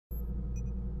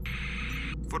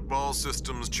Football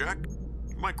systems check.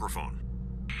 Microphone.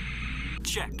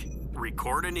 Check.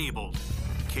 Record enabled.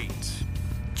 Kate.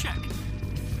 Check.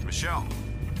 Michelle.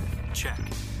 Check.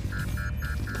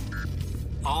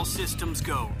 All systems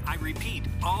go. I repeat,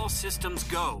 all systems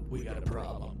go. We got a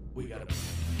problem.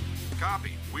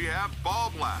 Copy. We have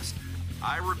ball blast.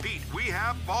 I repeat, we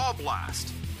have ball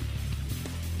blast.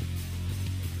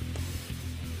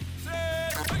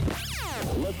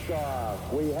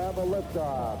 Liftoff. We have a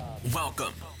liftoff.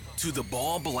 Welcome to the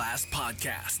Ball Blast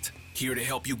Podcast. Here to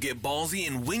help you get ballsy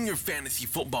and win your fantasy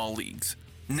football leagues.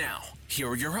 Now, here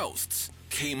are your hosts,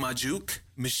 Kay Majuk,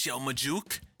 Michelle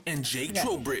Majuk, and Jake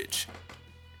Trowbridge.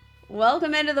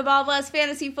 Welcome into the Ball Blast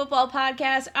Fantasy Football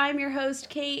Podcast. I'm your host,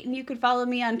 Kate, and you can follow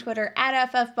me on Twitter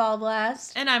at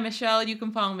FFBallblast. And I'm Michelle. You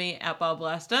can follow me at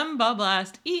BallBlastem,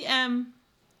 BallBlastEM.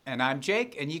 And I'm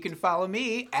Jake, and you can follow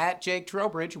me at Jake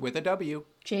Trowbridge with a W.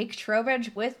 Jake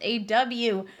Trowbridge with a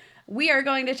W. We are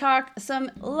going to talk some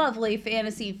lovely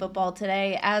fantasy football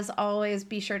today. As always,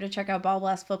 be sure to check out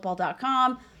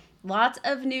ballblastfootball.com. Lots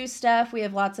of new stuff. We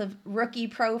have lots of rookie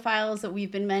profiles that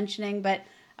we've been mentioning, but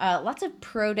lots of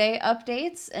pro day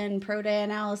updates and pro day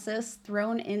analysis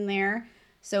thrown in there.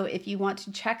 So if you want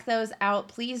to check those out,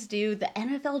 please do. The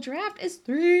NFL draft is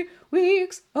 3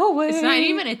 weeks away. It's not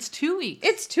even, it's 2 weeks.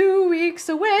 It's 2 weeks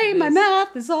away. My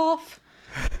math is off.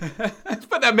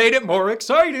 But that made it more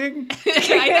exciting.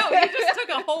 I know, you just took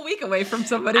a whole week away from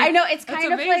somebody. I know, it's That's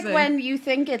kind of amazing. like when you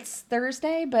think it's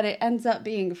Thursday, but it ends up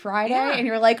being Friday, and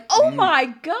you're like, oh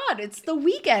my God, it's the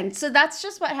weekend. So that's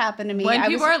just what happened to me. When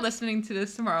people are listening to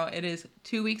this tomorrow, it is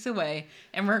 2 weeks away,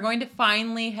 and we're going to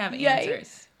finally have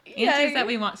answers. Answers that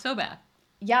we want so bad.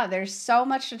 Yeah, there's so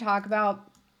much to talk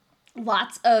about.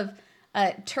 Lots of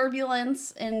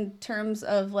turbulence in terms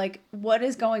of like what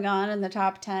is going on in the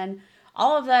top 10.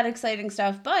 All of that exciting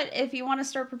stuff. But if you want to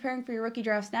start preparing for your rookie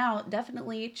drafts now,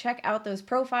 definitely check out those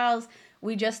profiles.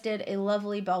 We just did a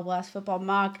lovely Ball Blast football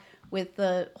mock with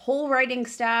the whole writing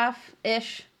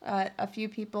staff-ish, a few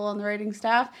people on the writing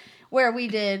staff, where we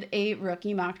did a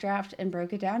rookie mock draft and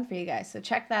broke it down for you guys. So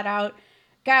check that out.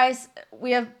 Guys,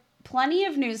 we have plenty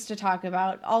of news to talk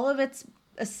about. All of it's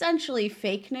essentially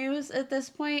fake news at this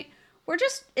point.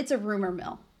 It's a rumor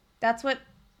mill. That's what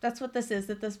this is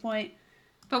at this point.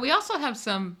 But we also have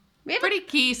some pretty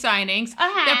key signings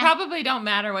that probably don't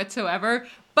matter whatsoever,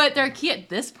 but they're key at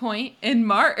this point in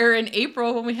March or in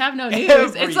April when we have no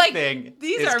news. It's like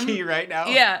these are key right now.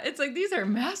 Yeah, it's like these are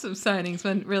massive signings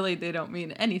when really they don't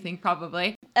mean anything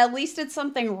probably. At least it's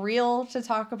something real to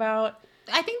talk about.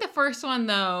 I think the first one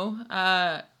though,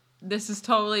 this is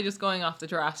totally just going off the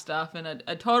draft stuff and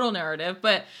a total narrative,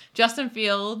 but Justin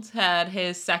Fields had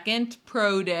his second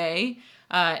pro day.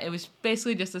 It was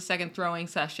basically just a second throwing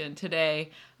session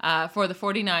today for the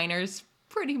 49ers,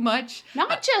 pretty much.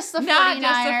 Not just the 49ers. Not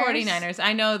just the 49ers.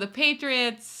 I know the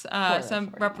Patriots,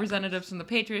 some representatives from the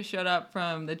Patriots showed up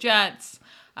from the Jets.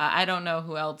 I don't know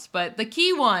who else. But the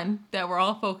key one that we're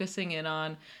all focusing in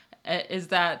on is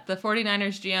that the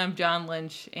 49ers GM, John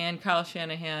Lynch, and Kyle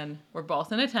Shanahan were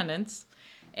both in attendance.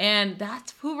 And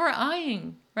that's who we're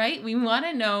eyeing, right? We want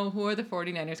to know who are the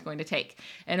 49ers going to take.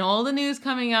 And all the news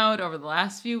coming out over the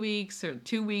last few weeks or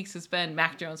 2 weeks has been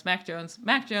Mac Jones, Mac Jones,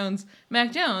 Mac Jones,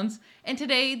 Mac Jones. And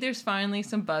today there's finally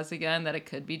some buzz again that it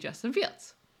could be Justin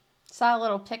Fields. Saw a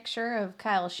little picture of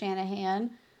Kyle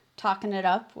Shanahan talking it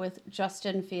up with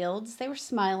Justin Fields. They were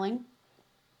smiling.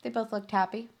 They both looked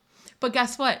happy. But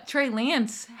guess what? Trey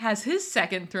Lance has his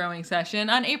second throwing session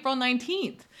on April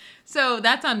 19th. So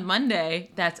that's on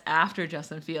Monday. That's after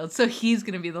Justin Fields. So he's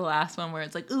going to be the last one where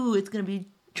it's like, ooh, it's going to be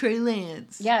Trey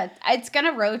Lance. Yeah, it's going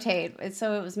to rotate.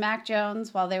 So it was Mac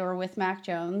Jones while they were with Mac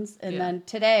Jones. And then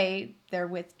today they're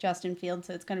with Justin Fields.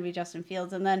 So it's going to be Justin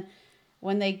Fields. And then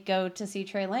when they go to see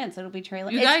Trey Lance, it'll be Trey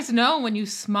Lance. You guys know when you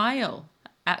smile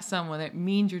at someone, it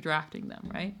means you're drafting them,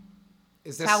 right?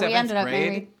 Is this how we 7th ended up grade?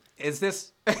 married. Is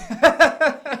this...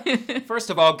 First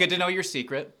of all, good to know your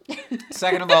secret.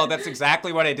 Second of all, that's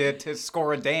exactly what I did to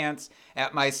score a dance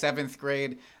at my 7th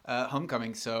grade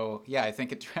homecoming. So, yeah, I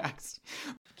think it tracks.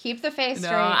 Keep the face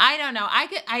straight. No, I don't know.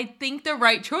 I think the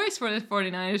right choice for the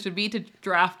 49ers would be to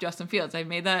draft Justin Fields. I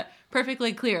made that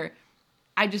perfectly clear.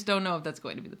 I just don't know if that's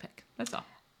going to be the pick. That's all.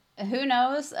 Who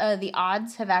knows? The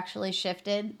odds have actually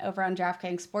shifted over on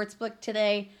DraftKings Sportsbook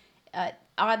today.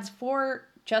 Odds for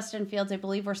Justin Fields, I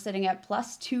believe we're sitting at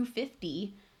plus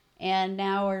 250, and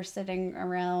now we're sitting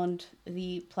around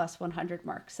the plus 100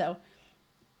 mark. So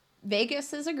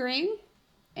Vegas is agreeing.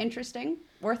 Interesting.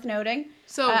 Worth noting.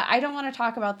 So I don't want to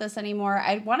talk about this anymore.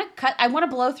 I want to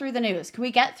blow through the news. Can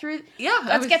we get through? Yeah.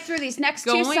 Let's get through these next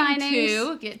two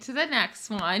signings. Get to the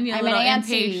next one. You're I'm a little an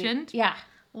antsy. impatient. Yeah.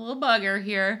 a little bugger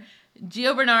here.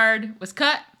 Gio Bernard was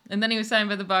cut, and then he was signed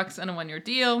by the Bucs on a 1-year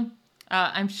deal.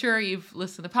 I'm sure you've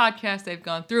listened to the podcast. They've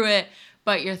gone through it.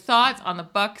 But your thoughts on the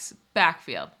Bucs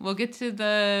backfield. We'll get to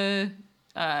the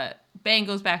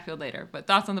Bengals backfield later, but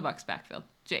thoughts on the Bucs backfield.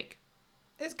 Jake.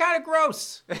 It's kind of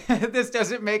gross. This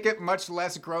doesn't make it much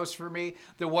less gross for me.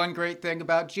 The one great thing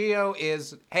about Gio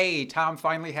is, hey, Tom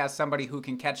finally has somebody who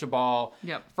can catch a ball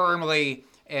firmly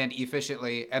and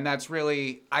efficiently. And that's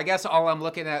really, I guess, all I'm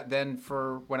looking at then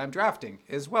for when I'm drafting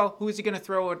is, well, who is he going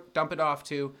to dump it off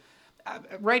to?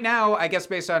 Right now, I guess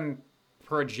based on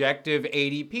projective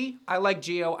ADP, I like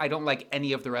Gio. I don't like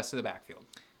any of the rest of the backfield.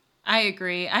 I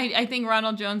agree. I think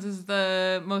Ronald Jones is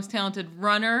the most talented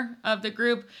runner of the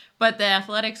group, but the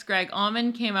Athletic's Greg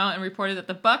Auman came out and reported that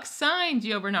the Bucs signed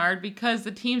Gio Bernard because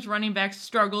the team's running backs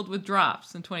struggled with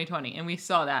drops in 2020, and we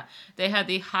saw that. They had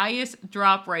the highest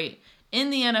drop rate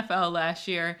in the NFL last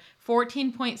year,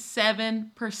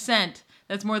 14.7%.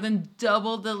 That's more than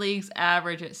double the league's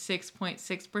average at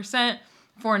 6.6%.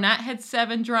 Fournette had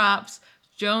 7 drops,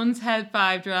 Jones had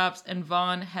 5 drops, and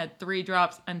Vaughn had 3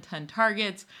 drops on 10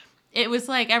 targets. It was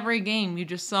like every game you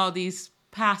just saw these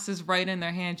passes right in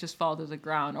their hands just fall to the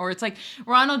ground. Or it's like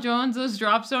Ronald Jones, those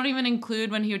drops don't even include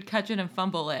when he would catch it and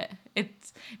fumble it.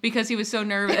 It's because he was so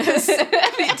nervous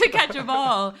to catch a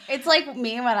ball. It's like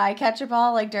me when I catch a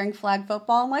ball, like during flag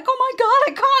football. I'm like, oh my God,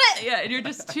 I caught it. Yeah, and you're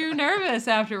just too nervous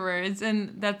afterwards.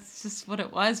 And that's just what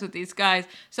it was with these guys.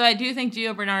 So I do think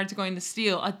Gio Bernard's going to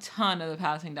steal a ton of the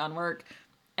passing down work.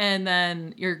 And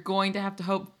then you're going to have to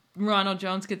hope Ronald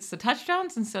Jones gets the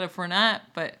touchdowns instead of Fournette.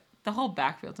 But the whole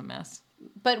backfield's a mess.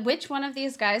 But which one of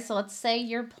these guys, so let's say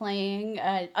you're playing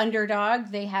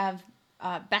underdog, they have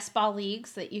best ball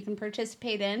leagues that you can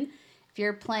participate in. If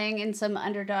you're playing in some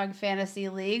underdog fantasy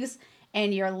leagues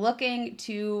and you're looking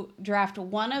to draft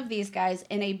one of these guys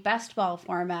in a best ball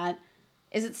format,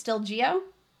 is it still Gio?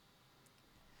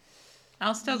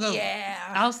 I'll still go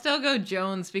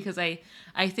Jones because I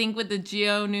think with the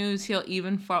Gio news he'll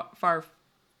even fall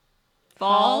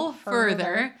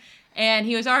further. And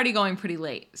he was already going pretty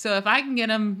late. So if I can get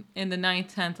him in the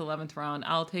 9th, 10th, 11th round,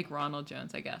 I'll take Ronald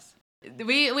Jones, I guess.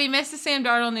 We missed the Sam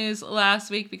Darnold news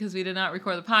last week because we did not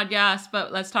record the podcast,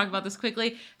 but let's talk about this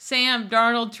quickly. Sam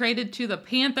Darnold traded to the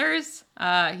Panthers.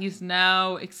 He's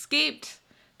now escaped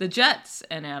the Jets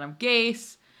and Adam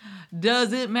Gase.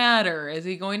 Does it matter? Is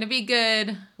he going to be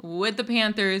good with the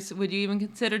Panthers? Would you even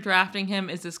consider drafting him?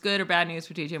 Is this good or bad news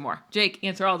for DJ Moore? Jake,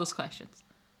 answer all those questions.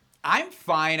 I'm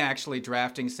fine actually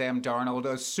drafting Sam Darnold,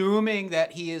 assuming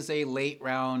that he is a late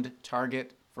round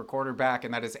target for quarterback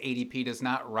and that his ADP does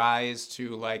not rise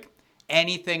to like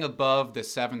anything above the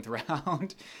 7th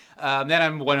round. Then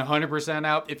I'm 100%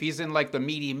 out. If he's in like the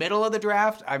meaty middle of the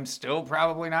draft, I'm still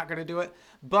probably not going to do it.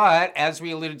 But as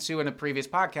we alluded to in a previous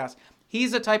podcast,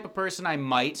 he's the type of person I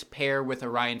might pair with a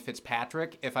Ryan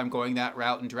Fitzpatrick if I'm going that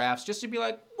route in drafts, just to be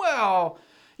like, well,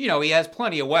 you know, he has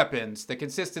plenty of weapons. The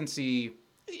consistency,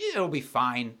 it'll be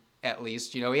fine, at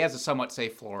least. You know, he has a somewhat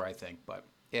safe floor, I think. But,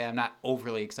 yeah, I'm not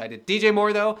overly excited. DJ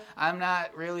Moore, though, I'm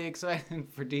not really excited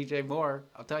for DJ Moore.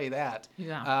 I'll tell you that.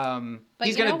 Yeah. But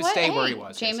he's going to stay where he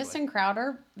was. Jamison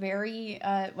Crowder,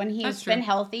 when he's been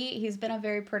healthy, he's been a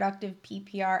very productive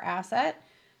PPR asset.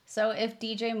 So if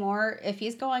DJ Moore, if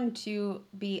he's going to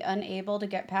be unable to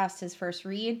get past his first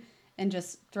read and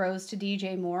just throws to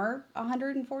DJ Moore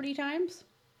 140 times,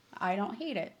 I don't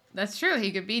hate it. That's true.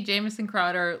 He could be Jamison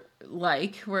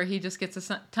Crowder-like, where he just gets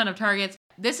a ton of targets.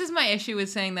 This is my issue with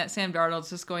saying that Sam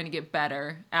Darnold's just going to get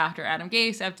better after Adam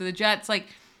Gase, after the Jets. Like,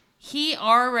 he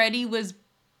already was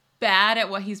bad at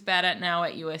what he's bad at now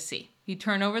at USC. He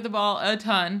turned over the ball a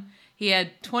ton. He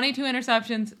had 22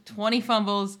 interceptions, 20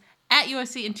 fumbles at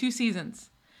USC in 2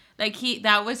 seasons. Like,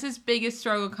 that was his biggest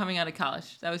struggle coming out of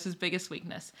college. That was his biggest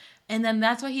weakness. And then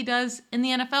that's what he does in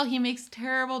the NFL. He makes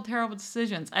terrible, terrible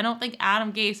decisions. I don't think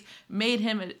Adam Gase made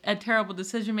him a terrible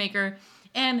decision maker.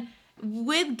 And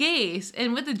with Gase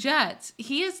and with the Jets,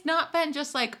 he has not been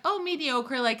just like, oh,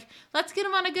 mediocre, like, let's get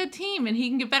him on a good team and he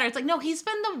can get better. It's like, no, he's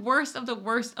been the worst of the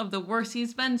worst of the worst.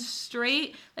 He's been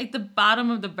straight, like, the bottom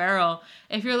of the barrel.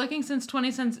 If you're looking since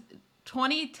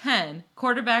 2010,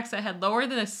 quarterbacks that had lower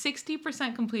than a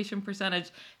 60% completion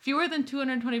percentage, fewer than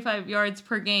 225 yards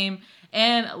per game,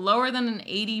 and lower than an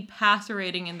 80 passer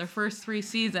rating in their first 3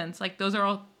 seasons. Like, those are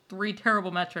all 3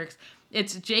 terrible metrics.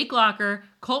 It's Jake Locker,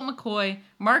 Colt McCoy,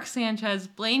 Mark Sanchez,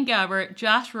 Blaine Gabbert,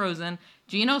 Josh Rosen,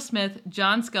 Geno Smith,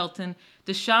 John Skelton,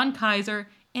 Deshaun Kaiser,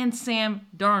 and Sam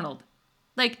Darnold.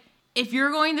 Like, if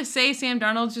you're going to say Sam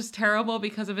Darnold's just terrible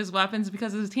because of his weapons,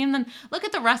 because of his team, then look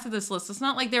at the rest of this list. It's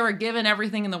not like they were given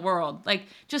everything in the world. Like,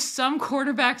 just some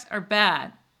quarterbacks are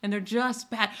bad. and they're just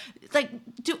bad. Like,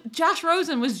 Josh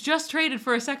Rosen was just traded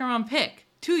for a second-round pick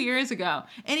 2 years ago,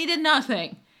 and he did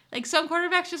nothing. Like, some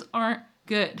quarterbacks just aren't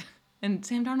good, and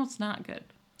Sam Darnold's not good.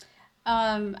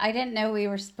 I didn't know we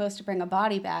were supposed to bring a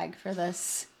body bag for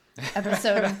this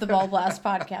episode of the Ball Blast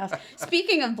podcast.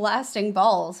 Speaking of blasting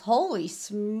balls, holy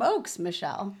smokes,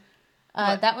 Michelle.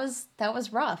 That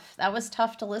was rough. That was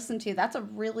tough to listen to. That's a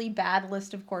really bad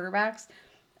list of quarterbacks.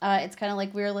 It's kind of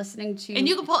like we were listening to... And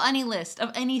you can pull any list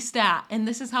of any stat, and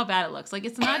this is how bad it looks. Like,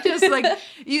 it's not just like...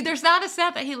 there's not a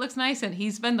stat that he looks nice in.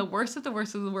 He's been the worst of the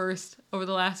worst of the worst over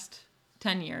the last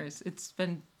 10 years. It's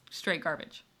been straight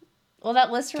garbage. Well,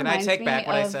 that list reminds me Can I take back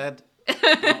what I said?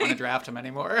 I don't want to draft him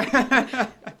anymore.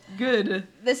 Good.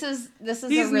 This is He's a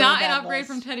really not bad an upgrade list.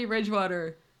 from Teddy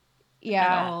Bridgewater. Yeah.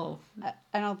 At all.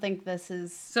 I don't think this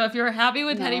is... So if you're happy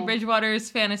with Teddy No. Bridgewater's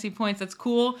fantasy points, that's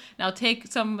cool. Now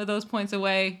take some of those points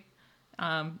away,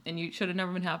 and you should have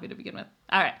never been happy to begin with.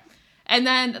 All right. And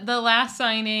then the last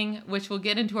signing, which we'll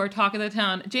get into our talk of the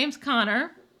town, James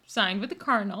Conner signed with the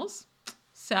Cardinals.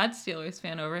 Sad Steelers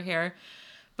fan over here.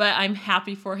 But I'm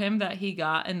happy for him that he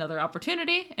got another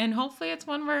opportunity, and hopefully it's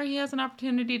one where he has an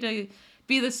opportunity to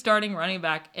be the starting running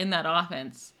back in that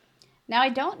offense. Now, I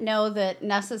don't know that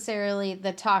necessarily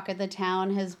the talk of the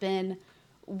town has been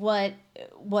what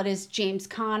is James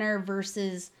Conner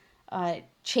versus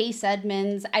Chase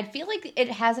Edmonds. I feel like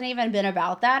it hasn't even been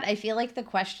about that. I feel like the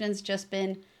question's just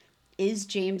been, is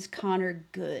James Conner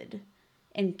good?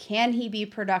 And can he be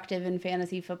productive in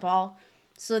fantasy football?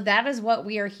 So that is what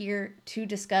we are here to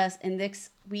discuss in this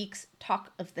week's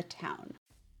Talk of the Town.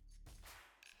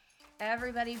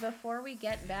 Everybody, before we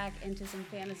get back into some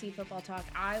fantasy football talk,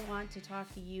 I want to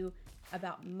talk to you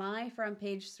about my front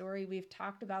page story. We've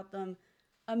talked about them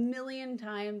a million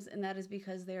times, and that is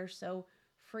because they are so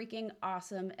freaking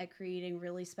awesome at creating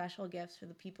really special gifts for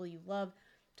the people you love.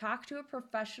 Talk to a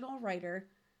professional writer.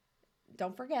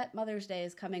 Don't forget, Mother's Day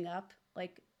is coming up,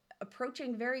 like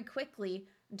approaching very quickly.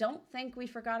 Don't think we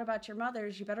forgot about your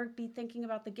mothers. You better be thinking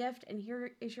about the gift, and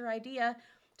here is your idea.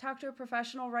 Talk to a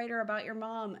professional writer about your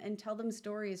mom and tell them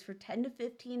stories for 10 to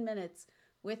 15 minutes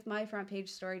with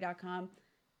myfrontpagestory.com.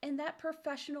 And that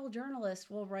professional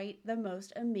journalist will write the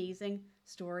most amazing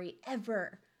story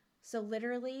ever. So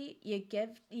literally, you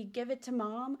give it to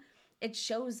mom, it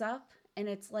shows up, and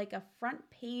it's like a front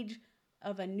page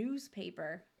of a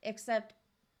newspaper, except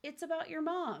it's about your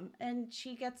mom, and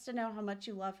she gets to know how much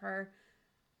you love her.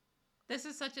 This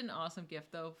is such an awesome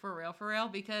gift, though, for real,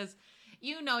 because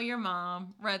you know your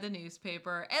mom read the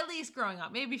newspaper, at least growing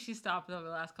up. Maybe she stopped over the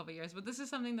last couple of years, but this is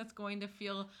something that's going to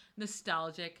feel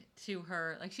nostalgic to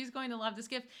her. Like, she's going to love this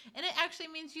gift, and it actually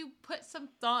means you put some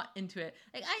thought into it.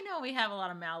 Like, I know we have a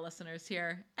lot of Mal listeners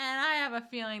here, and I have a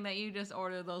feeling that you just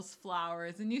order those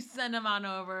flowers, and you send them on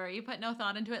over. You put no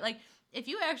thought into it. Like, if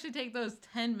you actually take those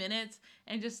 10 minutes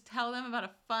and just tell them about a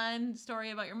fun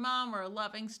story about your mom, or a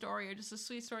loving story, or just a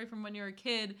sweet story from when you were a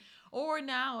kid, or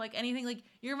now, like anything, like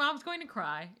your mom's going to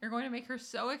cry. You're going to make her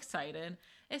so excited.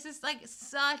 It's just like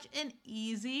such an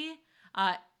easy,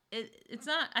 it's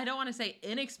not, I don't want to say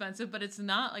inexpensive, but it's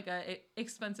not like a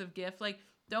expensive gift. Like,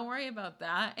 don't worry about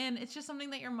that. And it's just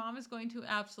something that your mom is going to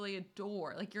absolutely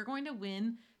adore. Like, you're going to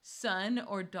win son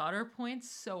or daughter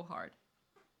points so hard.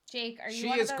 Jake, are you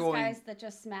one of those guys that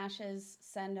just smashes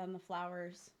send on the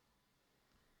flowers?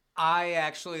 I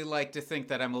actually like to think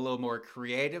that I'm a little more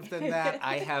creative than that.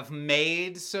 I have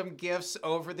made some gifts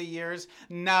over the years,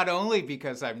 not only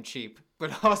because I'm cheap,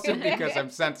 but also because I'm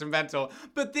sentimental.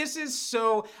 But this is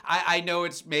so, I know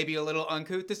it's maybe a little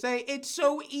uncouth to say, it's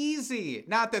so easy.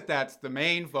 Not that that's the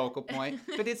main focal point,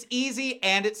 but it's easy,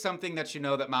 and it's something that you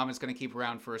know that mom is going to keep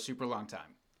around for a super long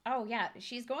time. Oh, yeah.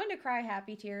 She's going to cry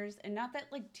happy tears. And not that,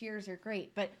 like, tears are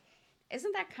great, but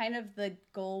isn't that kind of the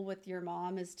goal with your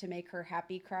mom, is to make her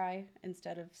happy cry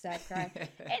instead of sad cry?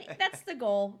 And that's the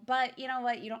goal. But you know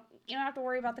what? You don't have to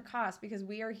worry about the cost, because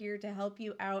we are here to help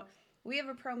you out. We have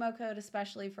a promo code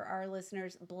especially for our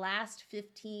listeners,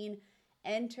 BLAST15.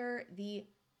 Enter the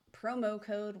promo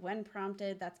code when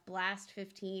prompted. That's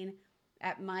BLAST15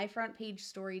 at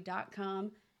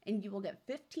myfrontpagestory.com. And you will get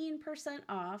 15%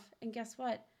 off. And guess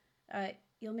what?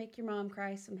 You'll make your mom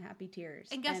cry some happy tears.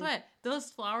 And guess what? Those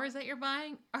flowers that you're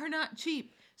buying are not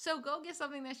cheap. So go get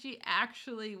something that she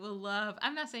actually will love.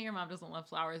 I'm not saying your mom doesn't love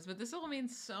flowers, but this will mean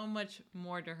so much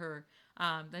more to her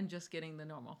than just getting the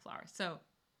normal flowers. So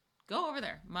go over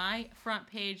there,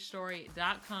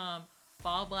 myfrontpagestory.com,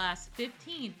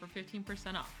 BallBlast15 for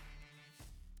 15% off.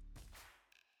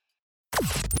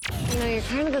 You know, you're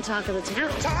kind of the talk of the town.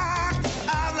 Talk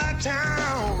of the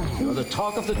town. You're the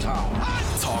talk of the town.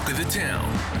 Talk of the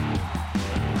town.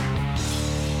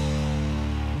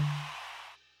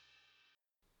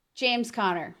 James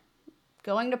Conner,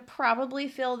 going to probably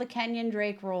fill the Kenyon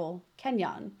Drake role.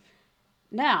 Kenyon.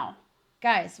 Now,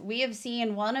 guys, we have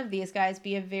seen one of these guys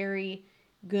be a very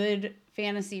good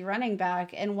fantasy running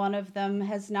back, and one of them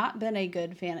has not been a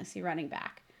good fantasy running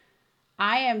back.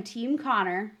 I am Team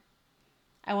Conner.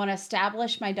 I want to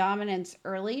establish my dominance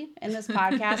early in this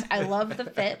podcast. I love the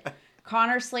fit.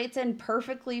 Conner slates in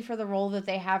perfectly for the role that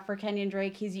they have for Kenyon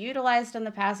Drake. He's utilized in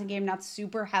the passing game, not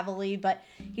super heavily, but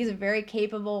he's a very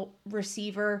capable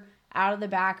receiver out of the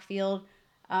backfield.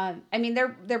 I mean,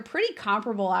 they're pretty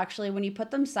comparable, actually, when you put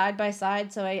them side by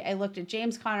side. So I looked at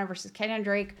James Conner versus Kenyon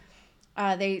Drake.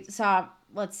 They saw,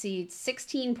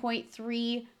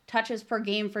 16.3 touches per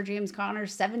game for James Conner,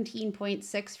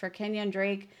 17.6 for Kenyon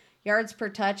Drake. Yards per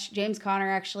touch, James Conner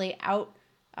actually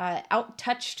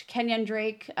out-touched Kenyon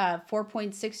Drake,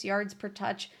 4.6 yards per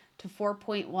touch to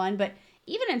 4.1. But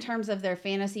even in terms of their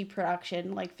fantasy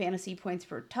production, like fantasy points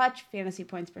per touch, fantasy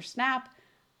points per snap,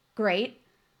 great.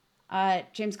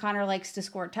 James Conner likes to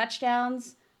score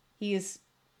touchdowns. He's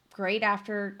great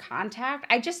after contact.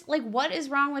 I just, what is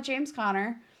wrong with James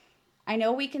Conner? I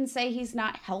know we can say he's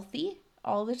not healthy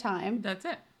all the time. That's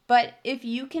it. But if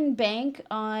you can bank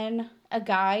on a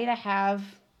guy to have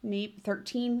maybe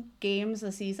 13 games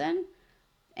a season,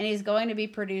 and he's going to be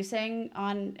producing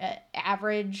on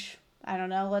average, I don't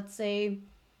know, let's say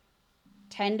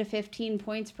 10 to 15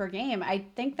 points per game, I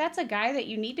think that's a guy that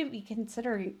you need to be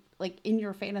considering in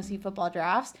your fantasy football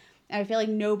drafts. And I feel like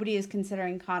nobody is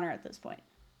considering Conner at this point.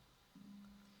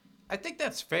 I think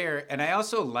that's fair. And I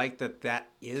also like that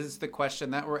is the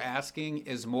question that we're asking,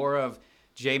 is more of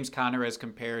James Conner as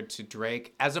compared to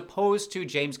Drake, as opposed to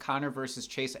James Conner versus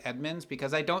Chase Edmonds,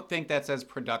 because I don't think that's as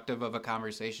productive of a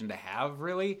conversation to have,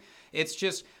 really. It's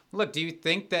just, look, do you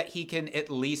think that he can at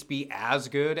least be as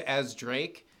good as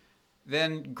Drake?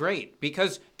 Then great,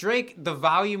 because Drake, the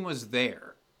volume was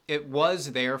there. It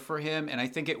was there for him, and I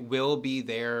think it will be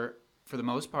there for the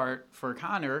most part for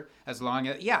Conner as long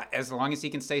as he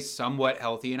can stay somewhat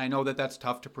healthy, and I know that that's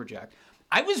tough to project.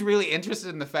 I was really interested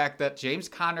in the fact that James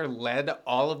Conner led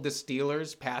all of the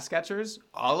Steelers pass catchers,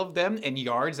 all of them, in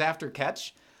yards after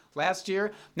catch last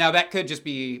year. Now, that could just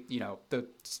be,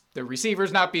 the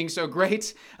receivers not being so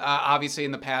great, obviously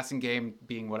in the passing game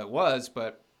being what it was,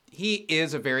 but he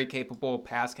is a very capable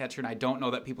pass catcher, and I don't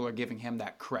know that people are giving him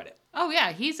that credit. Oh,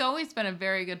 yeah. He's always been a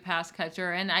very good pass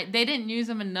catcher, and they didn't use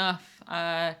him enough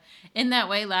in that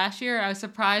way last year. I was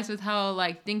surprised with how,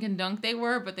 dink and dunk they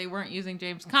were, but they weren't using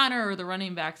James Conner or the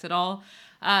running backs at all.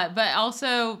 But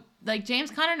also,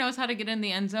 James Conner knows how to get in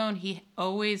the end zone. He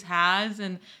always has,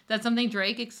 and that's something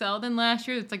Drake excelled in last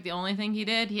year. It's the only thing he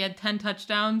did. He had 10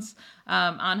 touchdowns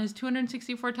on his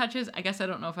 264 touches. I guess I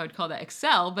don't know if I would call that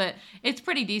excel, but it's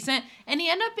pretty decent. And he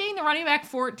ended up being the running back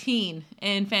 14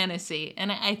 in fantasy. And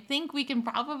I think we can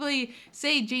probably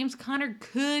say James Conner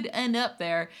could end up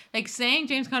there. Saying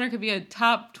James Conner could be a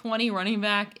top 20 running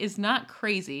back is not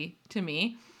crazy to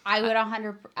me. I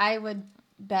would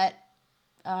bet.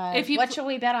 What should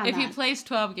we bet on if that? He plays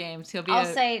 12 games, he'll be I'll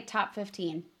say top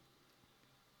 15.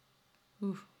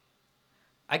 Oof.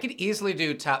 I could easily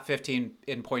do top 15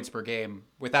 in points per game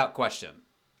without question.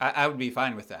 I would be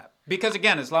fine with that. Because,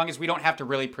 again, as long as we don't have to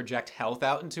really project health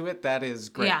out into it, that is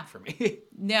great for me.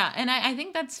 Yeah, and I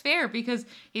think that's fair because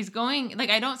he's going...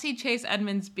 I don't see Chase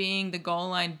Edmonds being the goal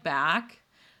line back.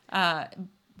 And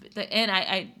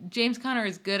James Conner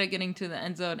is good at getting to the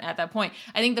end zone at that point.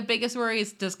 I think the biggest worry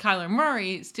is, does Kyler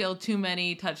Murray steal too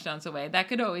many touchdowns away? That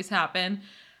could always happen.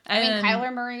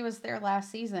 Kyler Murray was there last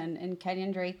season, and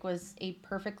Kenyon Drake was a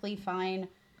perfectly fine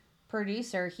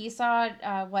producer. He saw,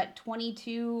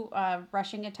 22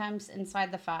 rushing attempts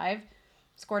inside the 5,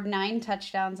 scored 9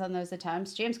 touchdowns on those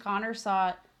attempts. James Conner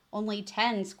saw only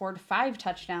 10, scored 5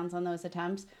 touchdowns on those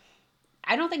attempts.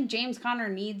 I don't think James Conner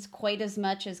needs quite as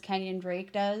much as Kenyon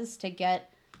Drake does to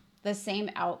get the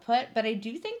same output, but I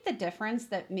do think the difference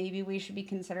that maybe we should be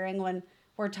considering when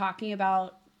we're talking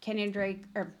about Kenyon Drake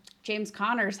or James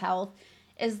Conner's health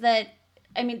is that,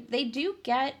 they do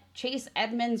get Chase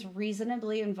Edmonds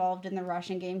reasonably involved in the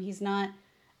rushing game. He's not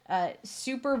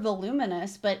super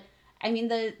voluminous, but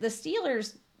the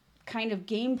Steelers' kind of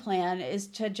game plan is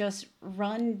to just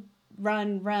run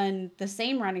the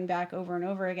same running back over and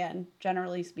over again,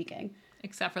 generally speaking.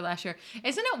 Except for last year.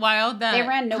 Isn't it wild that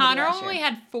Conner only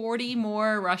had 40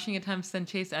 more rushing attempts than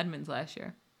Chase Edmonds last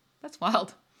year? That's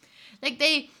wild.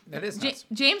 That is nuts.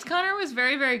 James Conner was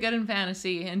very, very good in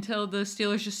fantasy until the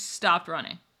Steelers just stopped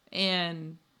running.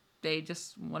 And they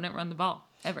just wouldn't run the ball,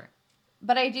 ever.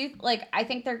 But I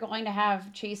think they're going to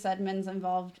have Chase Edmonds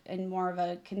involved in more of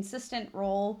a consistent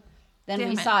role than Damn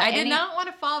we it. saw. I did not want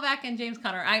to fall back on James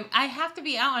Conner. I have to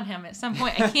be out on him at some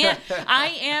point. I can't. I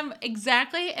am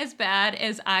exactly as bad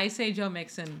as I say Joe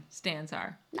Mixon stands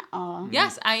are. No.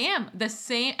 Yes, I am. The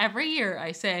same every year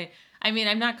I say. I mean,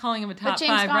 I'm not calling him a top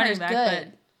 5 running back,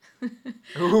 good.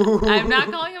 but I'm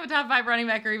not calling him a top 5 running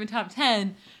back or even top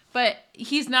 10. But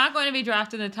he's not going to be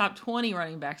drafted in the top 20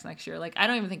 running backs next year. Like, I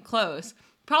don't even think close.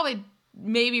 Probably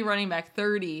maybe running back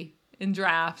 30 in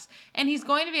drafts. And he's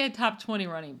going to be a top 20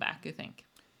 running back, I think.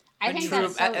 I think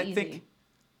that's so easy. Think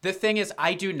the thing is,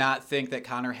 I do not think that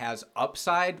Conner has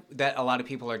upside that a lot of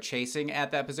people are chasing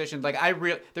at that position. Like,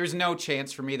 there's no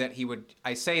chance for me that he would.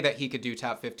 I say that he could do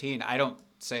top 15. I don't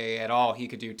say at all he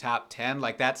could do top 10.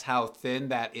 Like, that's how thin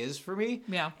that is for me.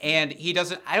 Yeah. And he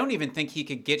doesn't. I don't even think he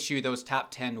could get you those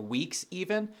top 10 weeks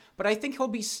even. But I think he'll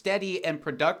be steady and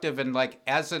productive, and like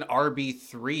as an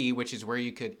RB3, which is where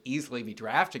you could easily be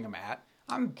drafting him at.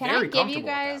 Can I give you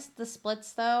guys the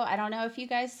splits, though? I don't know if you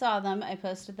guys saw them. I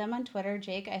posted them on Twitter.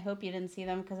 Jake, I hope you didn't see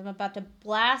them because I'm about to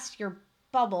blast your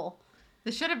bubble.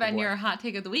 This should have been your hot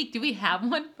take of the week. Do we have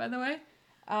one, by the way?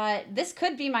 This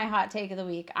could be my hot take of the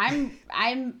week. I'm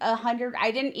 100.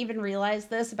 I didn't even realize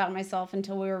this about myself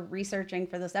until we were researching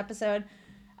for this episode.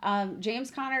 James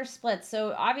Conner splits.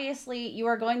 So obviously you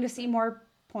are going to see more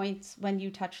points when you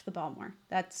touch the ball more.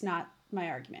 That's not my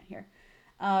argument here.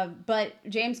 But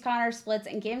James Conner splits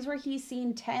in games where he's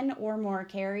seen 10 or more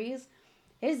carries.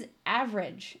 His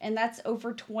average, and that's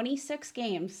over 26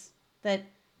 games that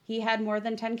he had more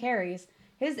than 10 carries,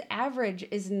 his average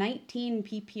is 19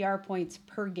 PPR points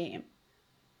per game.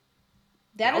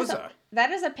 That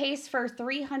is a pace for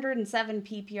 307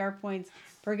 PPR points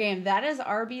per game. That is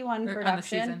RB1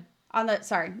 production. On the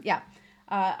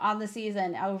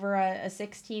season over a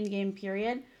 16-game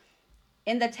period.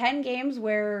 In the 10 games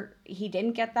where he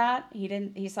didn't get that,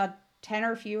 he saw 10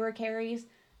 or fewer carries,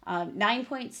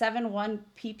 9.71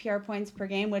 PPR points per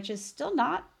game, which is still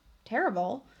not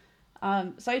terrible.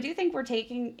 So I do think we're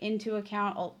taking into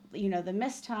account, the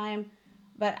missed time,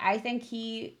 but I think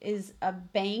he is a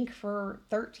bank for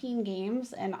 13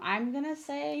 games, and I'm gonna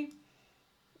say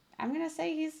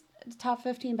he's a top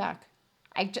 15 back.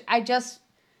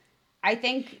 I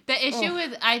think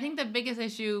the biggest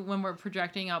issue when we're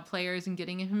projecting out players and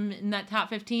getting him in that top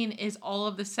 15 is all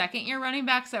of the second year running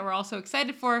backs that we're also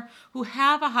excited for who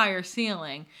have a higher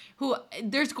ceiling.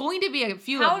 There's going to be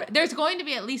there's going to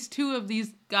be at least 2 of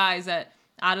these guys that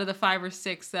out of the 5 or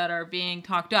 6 that are being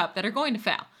talked up that are going to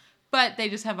fail. But they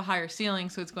just have a higher ceiling,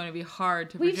 so it's going to be hard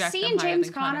to project them higher than We've seen James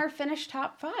Conner finish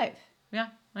top 5. Yeah,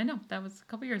 I know. That was a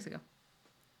couple years ago.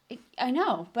 I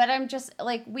know, but I'm just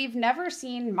like, we've never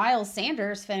seen Miles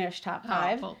Sanders finish top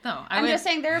 5. Oh, well, no, I'm just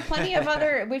saying there are plenty of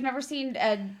other. We've never seen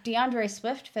DeAndre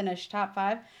Swift finish top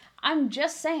 5. I'm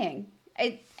just saying.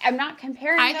 I'm not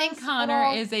comparing. I think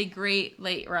Conner is a great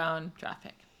late round draft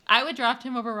pick. I would draft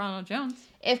him over Ronald Jones.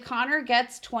 If Conner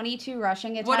gets 22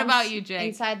 rushing attempts, what about you, Jake?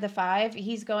 Inside the 5,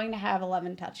 he's going to have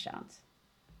 11 touchdowns.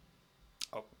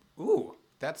 Oh, ooh,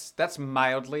 that's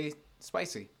mildly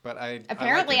spicy, but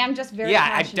apparently like I'm just very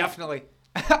passionate.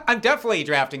 I'm definitely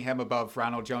drafting him above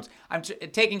Ronald Jones. I'm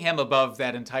taking him above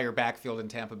that entire backfield in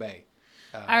Tampa Bay.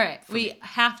 All right, we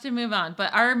have to move on,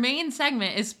 but our main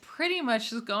segment is pretty much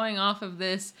just going off of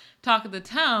this talk of the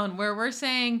town where we're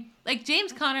saying, like,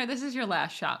 James Conner, this is your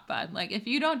last shot, bud. Like, if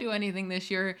you don't do anything this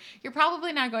year, you're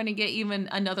probably not going to get even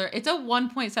another. It's a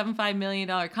 $1.75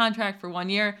 million contract for 1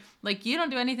 year. Like, you don't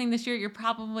do anything this year, you're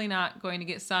probably not going to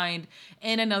get signed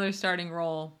in another starting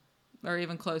role or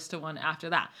even close to one after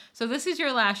that. So this is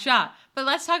your last shot. But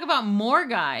let's talk about more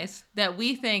guys that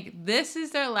we think this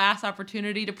is their last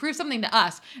opportunity to prove something to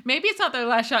us. Maybe it's not their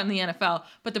last shot in the NFL,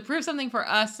 but to prove something for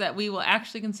us that we will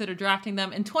actually consider drafting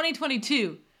them in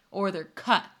 2022, or they're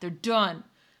cut, they're done.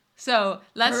 So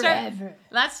let's start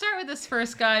with this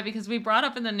first guy, because we brought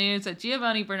up in the news that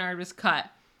Giovanni Bernard was cut.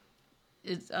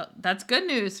 That's good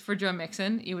news for Joe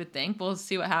Mixon, you would think. We'll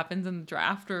see what happens in the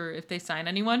draft or if they sign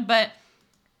anyone, but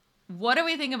what do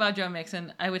we think about Joe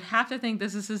Mixon? I would have to think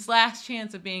this is his last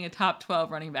chance of being a top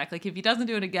 12 running back. Like, if he doesn't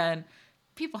do it again,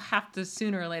 people have to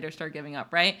sooner or later start giving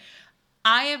up, right?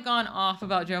 I have gone off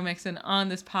about Joe Mixon on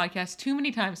this podcast too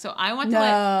many times, so I want to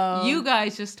let you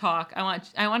guys just talk. I want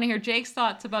to hear Jake's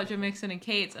thoughts about Joe Mixon and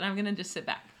Kate's, and I'm going to just sit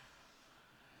back.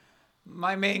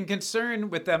 My main concern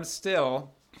with them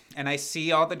still, and I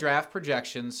see all the draft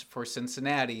projections for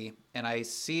Cincinnati, and I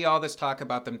see all this talk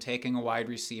about them taking a wide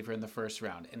receiver in the first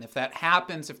round. And if that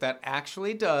happens, if that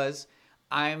actually does,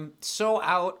 I'm so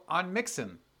out on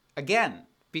Mixon again,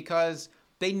 because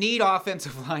they need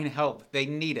offensive line help. They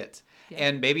need it. Yeah.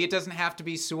 And maybe it doesn't have to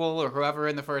be Sewell or whoever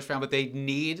in the first round, but they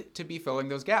need to be filling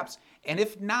those gaps. And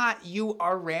if not, you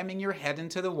are ramming your head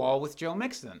into the wall with Joe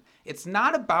Mixon. It's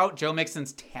not about Joe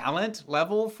Mixon's talent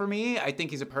level for me. I think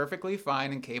he's a perfectly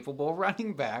fine and capable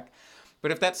running back.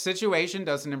 But if that situation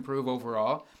doesn't improve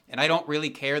overall, and I don't really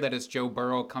care that it's Joe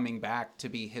Burrow coming back to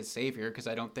be his savior, because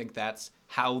I don't think that's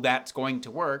how that's going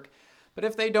to work. But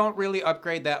if they don't really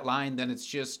upgrade that line, then it's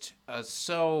just a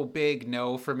so big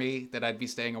no for me that I'd be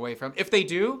staying away from. If they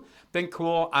do, then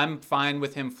cool. I'm fine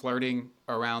with him flirting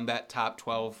around that top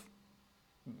 12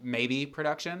 maybe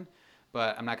production,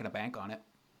 but I'm not going to bank on it.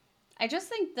 I just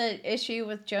think the issue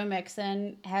with Joe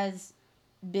Mixon has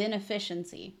been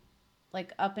efficiency.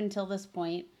 Like, up until this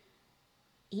point,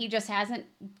 he just hasn't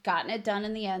gotten it done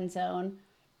in the end zone.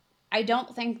 I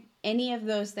don't think any of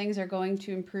those things are going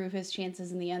to improve his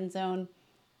chances in the end zone.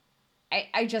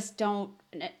 I just don't.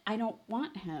 I don't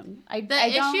want him. The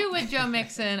issue with Joe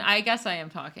Mixon, I guess I am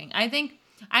talking. I think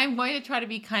I'm going to try to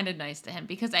be kind of nice to him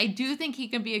because I do think he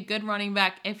can be a good running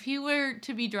back if he were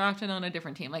to be drafted on a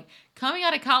different team. Like, coming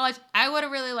out of college, I would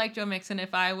have really liked Joe Mixon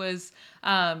if I was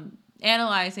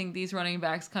analyzing these running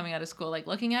backs coming out of school. Like,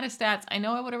 looking at his stats, I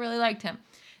know I would have really liked him.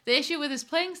 The issue with his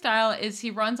playing style is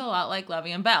he runs a lot like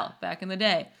Le'Veon Bell back in the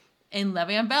day. And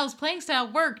Le'Veon Bell's playing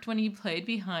style worked when he played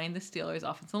behind the Steelers'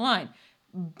 offensive line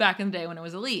back in the day when it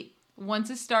was elite. Once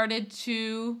it started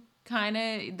to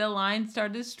the line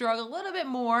started to struggle a little bit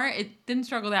more. It didn't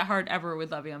struggle that hard ever with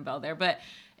Le'Veon Bell there, but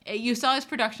you saw his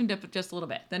production dip just a little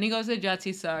bit. Then he goes to the Jets,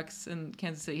 he sucks, and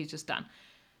Kansas City, he's just done.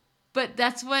 But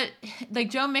that's what, like,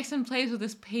 Joe Mixon plays with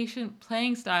this patient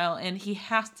playing style, and he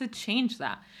has to change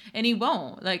that. And he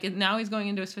won't. Like, now he's going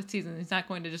into his 5th season. He's not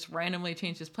going to just randomly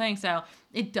change his playing style.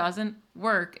 It doesn't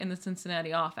work in the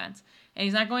Cincinnati offense. And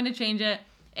he's not going to change it.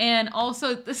 And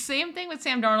also, the same thing with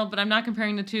Sam Darnold, but I'm not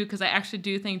comparing the two because I actually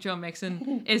do think Joe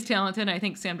Mixon is talented. I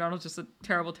think Sam Darnold's just a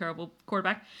terrible, terrible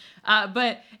quarterback.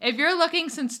 But if you're looking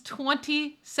since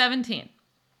 2017,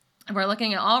 we're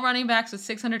looking at all running backs with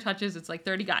 600 touches. It's like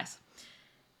 30 guys.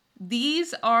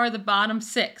 These are the bottom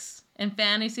 6 in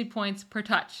fantasy points per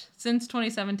touch since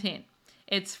 2017.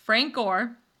 It's Frank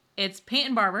Gore. It's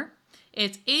Peyton Barber.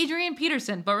 It's Adrian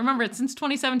Peterson. But remember, it's since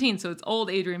 2017, so it's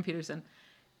old Adrian Peterson.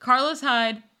 Carlos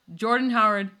Hyde, Jordan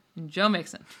Howard, and Joe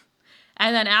Mixon.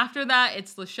 And then after that,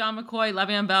 it's LaShawn McCoy,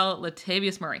 Le'Veon Bell,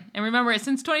 Latavius Murray. And remember, it's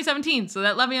since 2017, so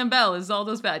that Le'Veon Bell is all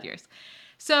those bad years.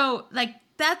 So, like,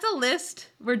 that's a list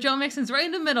where Joe Mixon's right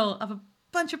in the middle of a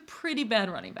bunch of pretty bad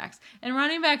running backs. And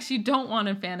running backs you don't want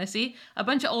in fantasy, a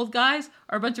bunch of old guys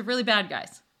or a bunch of really bad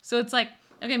guys. So it's like,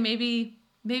 okay, maybe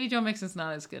Joe Mixon's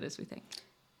not as good as we think.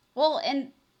 Well,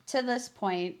 and to this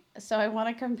point, so I want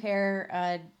to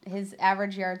compare his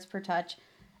average yards per touch.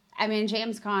 I mean,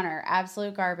 James Conner,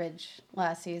 absolute garbage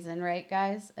last season, right,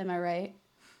 guys? Am I right?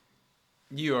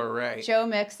 You are right. Joe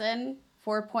Mixon,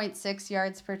 4.6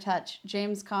 yards per touch.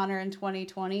 James Conner in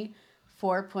 2020,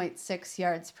 4.6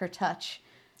 yards per touch.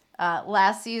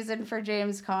 Last season for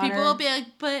James Conner. People will be like,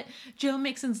 but Joe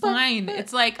Mixon's line.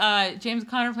 It's like James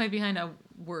Conner played behind a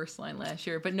worse line last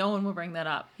year, but no one will bring that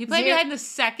up. He played behind the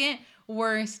second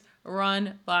worst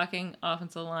run blocking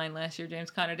offensive line last year,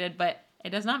 James Conner did, but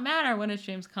it does not matter when it's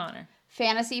James Conner.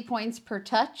 Fantasy points per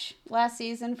touch last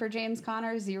season for James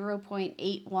Conner,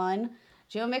 0.81.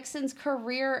 Joe Mixon's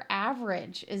career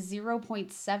average is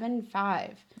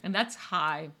 0.75. And that's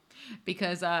high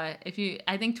because I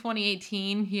think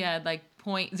 2018, he had like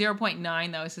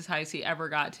 0.9. That was his highest he ever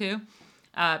got to.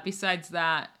 Besides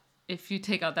that, if you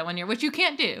take out that 1 year, which you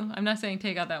can't do, I'm not saying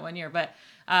take out that 1 year, but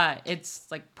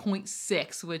it's like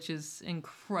 0.6, which is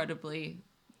incredibly,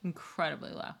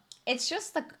 incredibly low. It's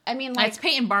just it's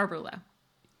Peyton Barber low.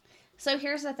 So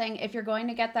here's the thing. If you're going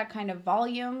to get that kind of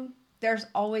volume, there's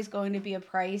always going to be a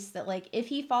price that, like, if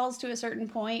he falls to a certain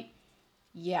point,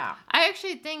 yeah. I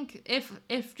actually think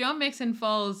if Joe Mixon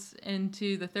falls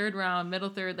into the 3rd round,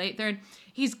 middle 3rd, late 3rd,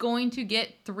 he's going to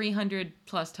get 300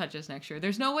 plus touches next year.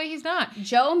 There's no way he's not.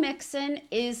 Joe Mixon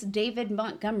is David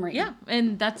Montgomery. Yeah,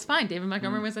 and that's fine. David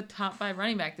Montgomery was a top 5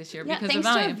 running back this year because of volume.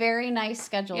 Thanks to a very nice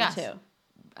schedule, too.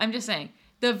 I'm just saying.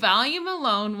 The volume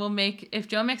alone will make, if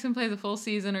Joe Mixon plays a full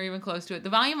season or even close to it, the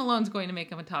volume alone is going to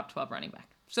make him a top 12 running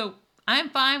back. So I'm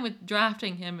fine with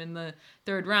drafting him in the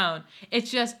 3rd round.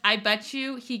 It's just, I bet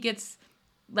you he gets,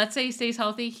 let's say he stays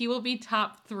healthy, he will be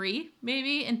top 3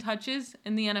 maybe in touches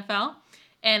in the NFL.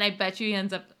 And I bet you he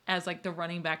ends up as like the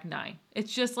running back 9.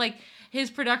 It's just like his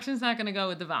production's not going to go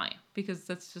with the volume because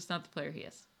that's just not the player he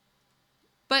is.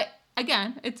 But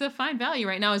again, it's a fine value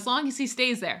right now as long as he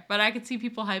stays there. But I could see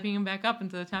people hyping him back up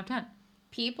into the top 10.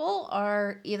 People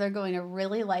are either going to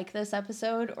really like this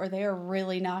episode or they are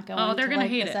really not going they're to gonna like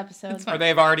hate this it. episode. Or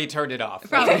they've already turned it off.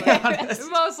 Probably.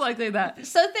 Most likely that.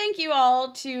 So thank you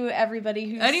all to everybody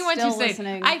who's still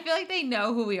listening. I feel like they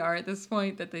know who we are at this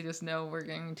point, that they just know we're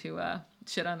going to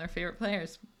shit on their favorite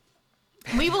players.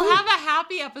 We will have a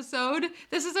happy episode.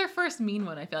 This is our first mean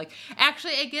one, I feel like.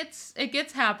 Actually, it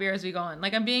gets happier as we go on.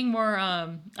 Like, I'm being more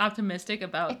optimistic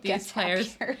about these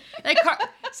players. Like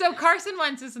so Carson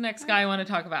Wentz is the next guy I want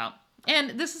to talk about.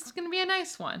 And this is going to be a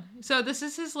nice one. So this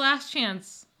is his last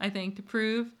chance, I think, to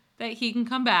prove that he can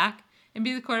come back and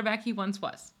be the quarterback he once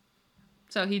was.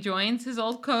 So he joins his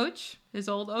old coach, his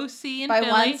old OC in By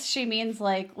Philly. once, she means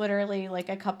like literally like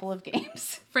a couple of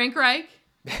games. Frank Reich.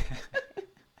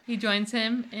 He joins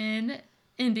him in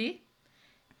Indy.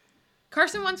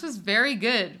 Carson Wentz was very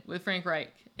good with Frank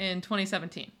Reich in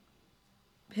 2017.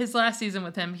 His last season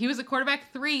with him, he was a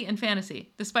quarterback 3 in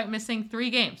fantasy, despite missing 3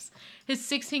 games. His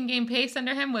 16-game pace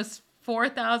under him was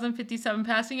 4,057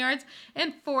 passing yards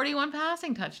and 41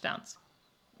 passing touchdowns.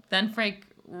 Then Frank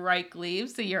Reich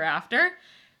leaves the year after,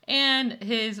 and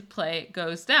his play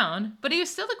goes down. But he was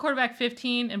still the quarterback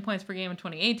 15 in points per game in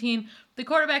 2018, the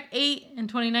quarterback 8 in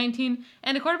 2019,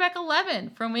 and a quarterback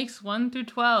 11 from weeks 1 through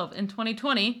 12 in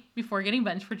 2020 before getting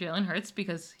benched for Jalen Hurts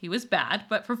because he was bad.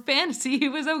 But for fantasy, he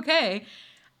was okay.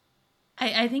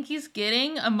 I think he's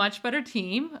getting a much better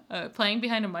team, playing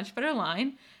behind a much better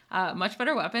line, much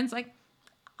better weapons. Like,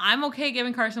 I'm okay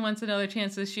giving Carson Wentz another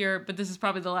chance this year, but this is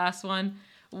probably the last one.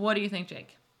 What do you think,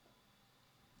 Jake?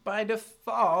 By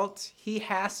default, he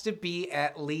has to be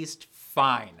at least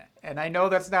fine. And I know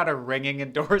that's not a ringing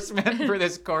endorsement for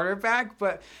this quarterback,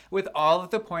 but with all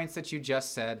of the points that you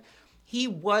just said, he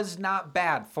was not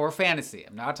bad for fantasy.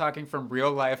 I'm not talking from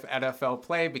real life NFL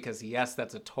play because, yes,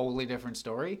 that's a totally different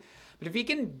story. But if he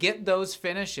can get those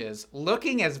finishes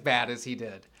looking as bad as he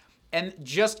did, and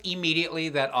just immediately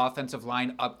that offensive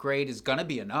line upgrade is going to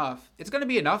be enough. It's going to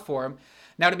be enough for him.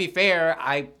 Now, to be fair,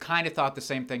 I kind of thought the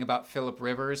same thing about Phillip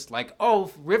Rivers. Like,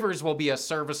 Rivers will be a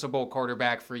serviceable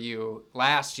quarterback for you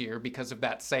last year because of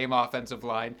that same offensive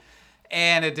line.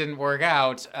 And it didn't work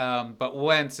out. But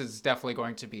Wentz is definitely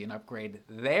going to be an upgrade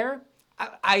there.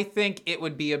 I think it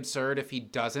would be absurd if he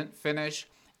doesn't finish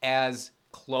as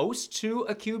close to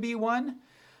a QB1.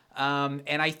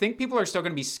 And I think people are still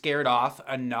going to be scared off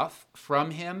enough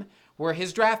from him where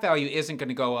his draft value isn't going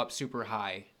to go up super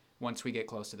high once we get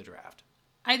close to the draft.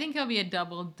 I think he'll be a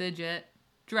double-digit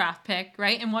draft pick,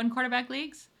 right, in one quarterback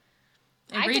leagues?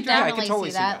 I could definitely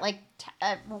see that. Like,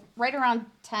 right around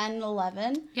 10,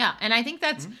 11. Yeah, and I think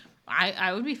that's...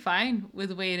 I would be fine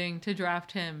with waiting to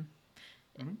draft him.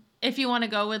 Mm-hmm. If you want to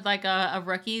go with, like, a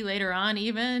rookie later on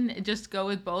even, just go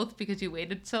with both because you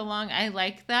waited so long. I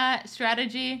like that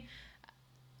strategy.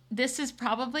 This is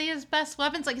probably his best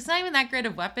weapons. Like, it's not even that great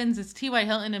of weapons. It's T.Y.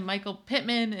 Hilton and Michael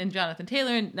Pittman and Jonathan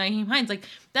Taylor and Nyheim Hines. Like,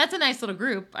 that's a nice little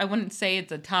group. I wouldn't say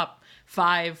it's a top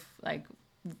 5, like,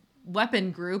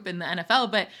 weapon group in the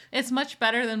NFL, but it's much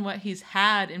better than what he's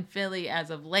had in Philly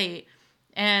as of late.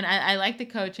 And I like the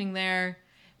coaching there.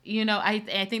 You know, I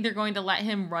think they're going to let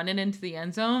him run it into the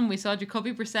end zone. We saw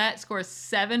Jacoby Brissett score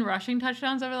 7 rushing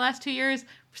touchdowns over the last 2 years.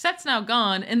 Brissett's now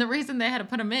gone, and the reason they had to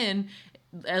put him in,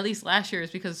 at least last year,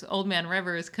 is because old man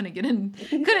Rivers couldn't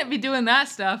be doing that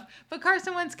stuff. But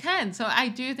Carson Wentz can, so I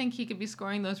do think he could be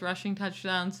scoring those rushing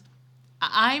touchdowns.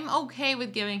 I'm okay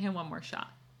with giving him one more shot.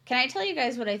 Can I tell you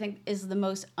guys what I think is the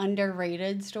most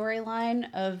underrated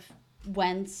storyline of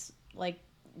Wentz, like,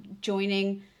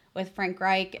 joining with Frank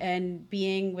Reich and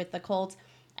being with the Colts?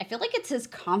 I feel like it's his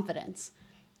confidence.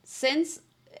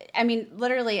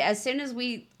 Literally, as soon as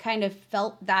we kind of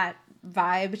felt that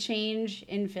vibe change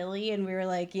in Philly and we were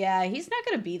like, yeah, he's not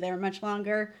going to be there much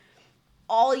longer,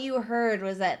 all you heard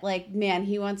was that, like, man,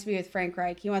 he wants to be with Frank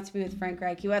Reich. He wants to be with Frank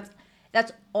Reich.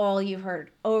 That's all you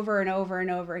heard over and over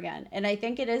and over again. And I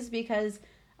think it is because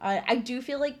I do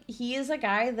feel like he is a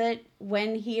guy that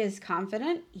when he is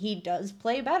confident, he does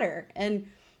play better. And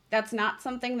that's not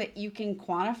something that you can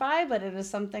quantify, but it is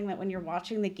something that when you're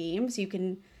watching the games, you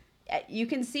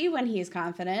can see when he's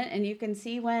confident and you can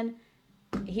see when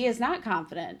he is not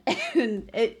confident.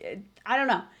 And I don't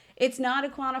know. It's not a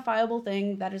quantifiable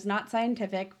thing. That is not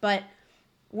scientific. But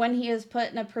when he is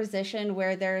put in a position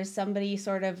where there is somebody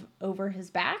sort of over his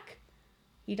back,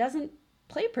 he doesn't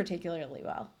play particularly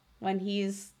well. When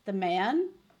he's the man,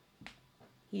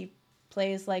 he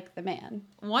plays like the man.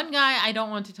 One guy I don't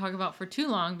want to talk about for too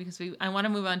long because I want to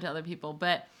move on to other people,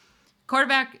 but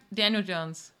quarterback Daniel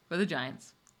Jones for the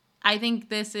Giants. I think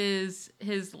this is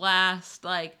his last,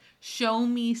 like, show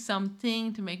me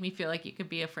something to make me feel like you could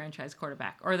be a franchise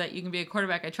quarterback or that you can be a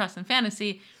quarterback I trust in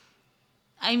fantasy.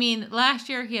 I mean, last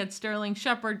year he had Sterling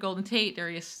Shepard, Golden Tate,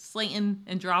 Darius Slayton,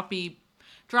 and Dropsy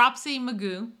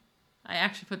Magoo. I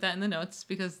actually put that in the notes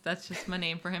because that's just my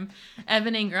name for him.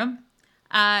 Evan Ingram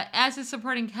as his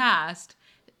supporting cast.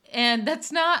 And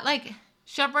that's not like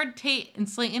Shepard, Tate, and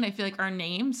Slayton, I feel like are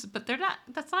names, but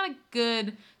that's not a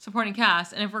good supporting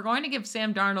cast. And if we're going to give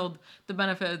Sam Darnold the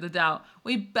benefit of the doubt,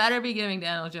 we better be giving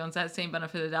Daniel Jones that same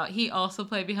benefit of the doubt. He also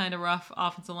played behind a rough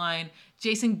offensive line.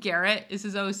 Jason Garrett is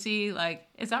his OC. Like,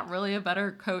 is that really a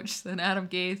better coach than Adam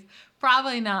Gase?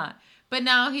 Probably not. But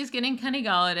now he's getting Kenny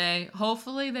Golladay.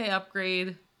 Hopefully they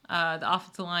upgrade the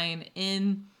offensive line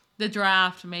in the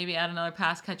draft, maybe add another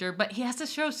pass catcher. But he has to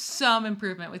show some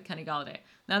improvement with Kenny Golladay.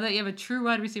 Now that you have a true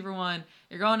wide receiver one,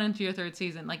 you're going into your third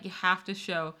season. Like, you have to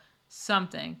show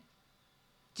something.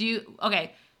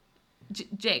 Jake,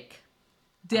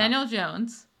 Daniel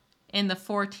Jones in the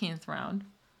 14th round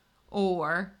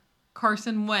or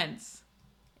Carson Wentz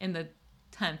in the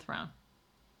 10th round?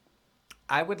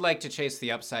 I would like to chase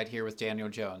the upside here with Daniel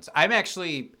Jones. I'm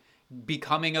actually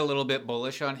becoming a little bit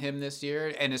bullish on him this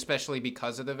year, and especially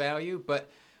because of the value. But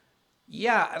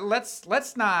yeah,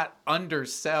 let's not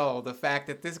undersell the fact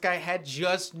that this guy had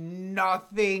just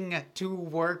nothing to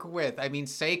work with. I mean,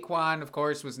 Saquon, of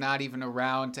course, was not even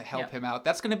around to help him out.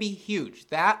 That's going to be huge.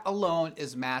 That alone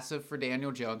is massive for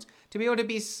Daniel Jones to be able to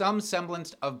be some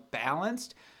semblance of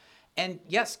balanced. And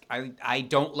yes, I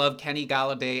don't love Kenny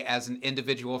Golladay as an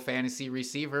individual fantasy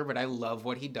receiver, but I love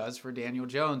what he does for Daniel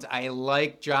Jones. I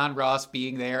like John Ross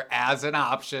being there as an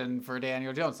option for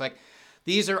Daniel Jones. Like,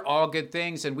 these are all good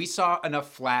things, and we saw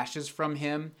enough flashes from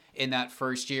him in that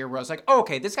first year where I was like, oh,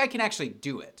 okay, this guy can actually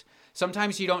do it.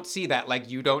 Sometimes you don't see that. Like,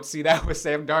 you don't see that with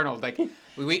Sam Darnold. Like,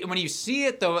 when you see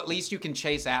it, though, at least you can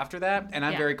chase after that, and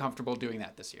I'm very comfortable doing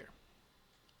that this year.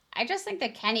 I just think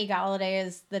that Kenny Golladay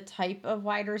is the type of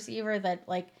wide receiver that,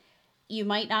 like, you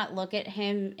might not look at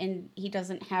him and he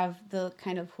doesn't have the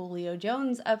kind of Julio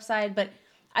Jones upside, but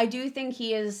I do think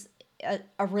he is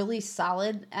a really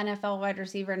solid NFL wide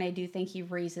receiver, and I do think he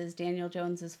raises Daniel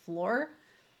Jones's floor.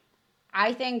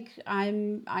 I think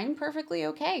I'm perfectly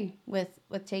okay with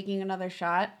taking another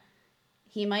shot.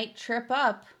 He might trip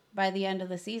up by the end of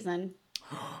the season.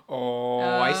 Oh,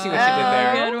 I see what you did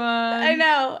there. Good one. I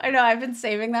know. I've been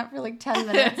saving that for like 10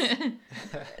 minutes.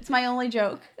 It's my only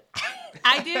joke.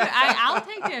 I'll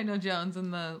take Daniel Jones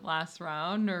in the last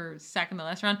round or second to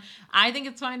last round. I think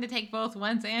it's fine to take both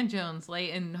Wentz and Jones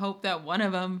late and hope that one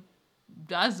of them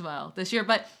does well this year.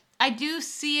 But I do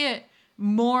see it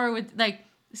more with, like,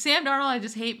 Sam Darnold. I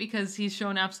just hate because he's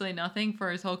shown absolutely nothing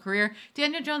for his whole career.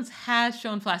 Daniel Jones has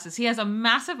shown flashes. He has a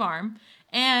massive arm.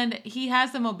 And he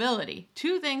has the mobility.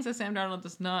 Two things that Sam Darnold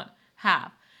does not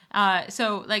have. I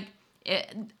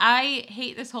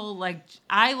hate this whole, like,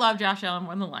 I love Josh Allen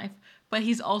more than life, but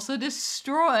he's also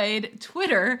destroyed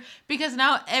Twitter because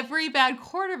now every bad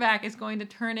quarterback is going to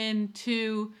turn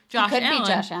into Josh Allen. Be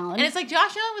Josh Allen. And it's like,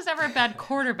 Josh Allen was never a bad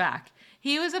quarterback.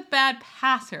 He was a bad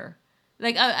passer.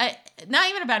 Like, not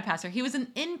even a bad passer. He was an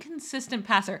inconsistent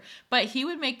passer. But he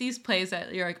would make these plays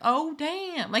that you're like, oh,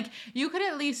 damn. Like, you could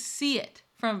at least see it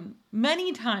from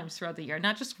many times throughout the year.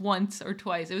 Not just once or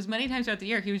twice. It was many times throughout the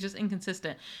year. He was just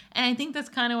inconsistent. And I think that's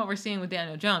kind of what we're seeing with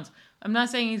Daniel Jones. I'm not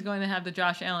saying he's going to have the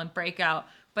Josh Allen breakout.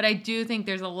 But I do think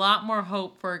there's a lot more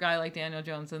hope for a guy like Daniel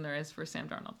Jones than there is for Sam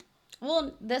Darnold.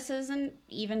 Well, this isn't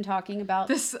even talking about...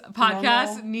 This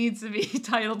podcast needs to be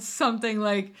titled something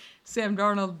like Sam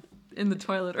Darnold in the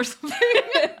toilet or something.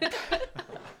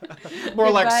 More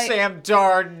like Sam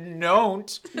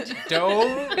Darnold.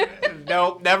 Don't.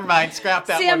 Nope, never mind. Scrap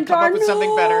that Sam one. Come up with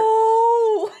something better.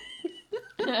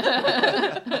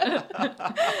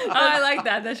 I like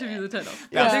that. That should be the title.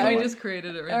 Yeah, I think we just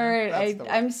created it right now. All right.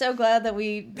 I'm so glad that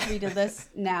we did this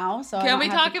now. So can we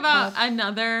talk about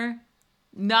another...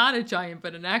 Not a giant,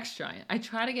 but an ex-giant. I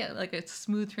try to get like a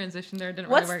smooth transition there. It didn't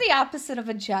really work. What's the opposite of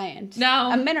a giant?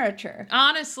 No. A miniature.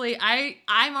 Honestly,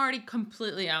 I'm already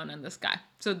completely out on this guy.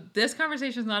 So this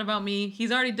conversation is not about me.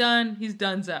 He's already done. He's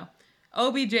donezo.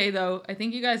 OBJ, though, I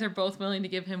think you guys are both willing to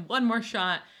give him one more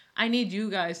shot. I need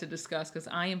you guys to discuss because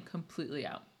I am completely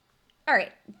out. All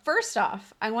right. First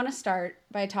off, I want to start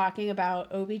by talking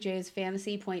about OBJ's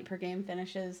fantasy point per game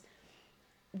finishes.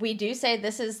 We do say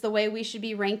this is the way we should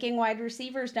be ranking wide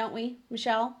receivers, don't we,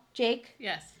 Michelle? Jake?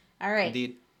 Yes. All right.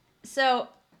 Indeed. So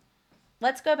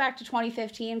let's go back to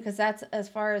 2015 because that's as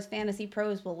far as Fantasy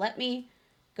Pros will let me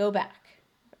go back.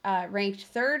 Ranked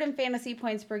third in fantasy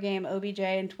points per game, OBJ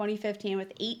in 2015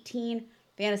 with 18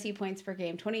 fantasy points per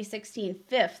game. 2016,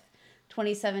 fifth.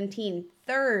 2017,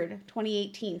 third.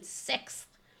 2018, sixth.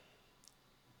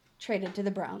 Traded to the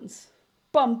Browns.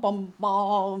 Bum, bum,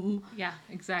 bum. Yeah,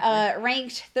 exactly.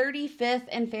 Ranked 35th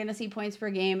in fantasy points per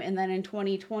game, and then in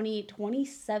 2020,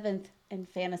 27th in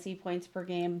fantasy points per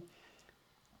game.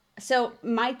 So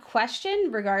my question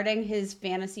regarding his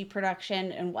fantasy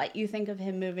production and what you think of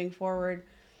him moving forward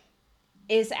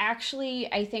is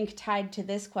actually, I think, tied to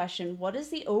this question. What is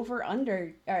the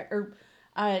over-under,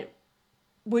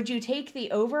 would you take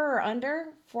the over or under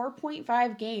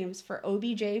 4.5 games for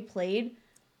OBJ played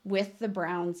with the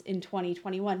Browns in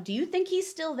 2021? Do you think he's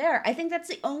still there? I think that's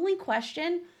the only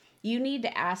question you need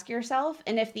to ask yourself.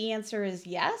 And if the answer is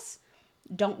yes,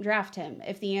 don't draft him.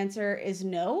 If the answer is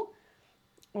no,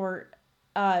 or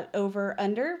over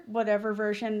under, whatever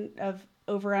version of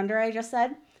over under I just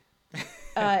said,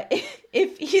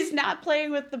 if he's not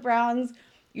playing with the Browns,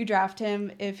 you draft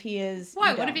him. If he is,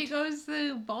 why? What if he goes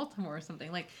to Baltimore or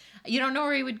something? Like, you don't know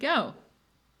where he would go.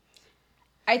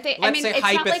 I think. Let's I mean, say it's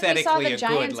not like we saw the hypothetically a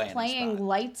Giants good playing spot.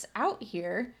 lights out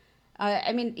here.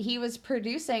 I mean, he was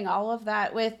producing all of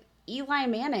that with Eli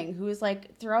Manning, who was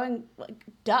like throwing like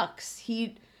ducks.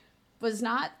 He was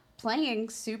not playing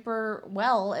super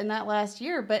well in that last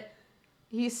year, but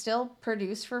he still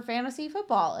produced for fantasy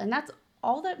football, and that's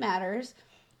all that matters.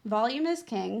 Volume is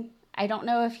king. I don't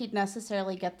know if he'd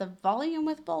necessarily get the volume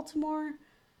with Baltimore,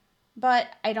 but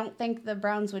I don't think the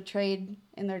Browns would trade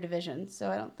in their division, so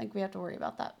I don't think we have to worry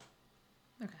about that.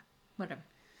 Okay, whatever.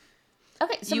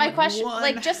 Okay, so my question,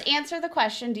 just answer the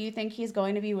question. Do you think he's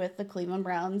going to be with the Cleveland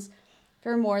Browns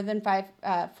for more than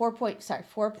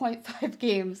 4.5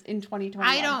 games in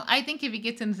 2021? I think if he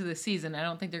gets into the season, I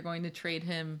don't think they're going to trade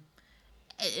him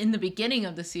in the beginning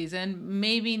of the season,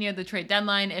 maybe near the trade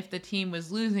deadline if the team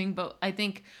was losing. But I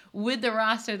think with the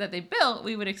roster that they built,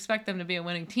 we would expect them to be a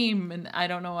winning team. And I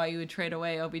don't know why you would trade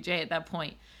away OBJ at that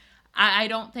point. I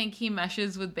don't think he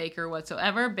meshes with Baker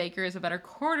whatsoever. Baker is a better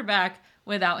quarterback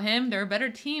without him. They're a better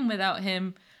team without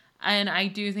him. And I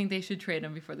do think they should trade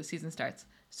him before the season starts.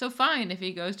 So fine, if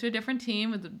he goes to a different team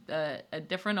with a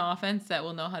different offense that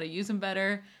will know how to use him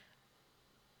better,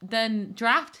 then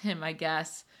draft him, I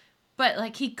guess. But,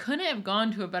 like, he couldn't have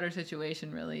gone to a better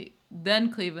situation, really,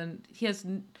 than Cleveland. He has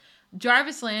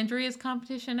Jarvis Landry as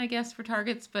competition, I guess, for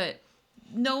targets, but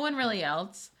no one really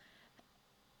else.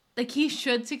 Like, he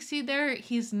should succeed there.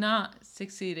 He's not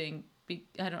succeeding.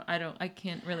 I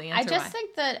can't really answer I just why.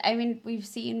 think that, I mean, we've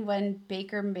seen when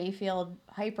Baker Mayfield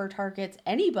hyper targets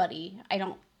anybody, I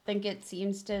don't think it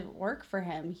seems to work for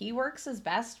him. He works his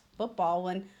best football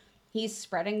when he's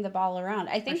spreading the ball around.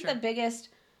 I think the biggest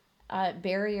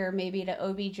barrier maybe to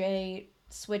OBJ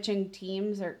switching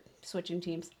teams,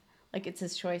 like it's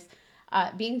his choice,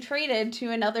 being traded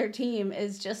to another team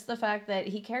is just the fact that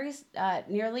he carries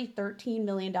nearly $13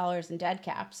 million in dead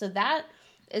cap. So that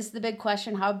is the big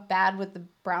question. How bad would the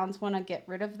Browns want to get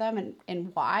rid of them,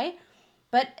 and why?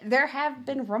 But there have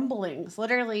been rumblings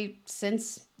literally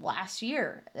since last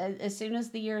year, as soon as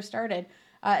the year started,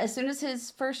 as soon as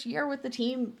his first year with the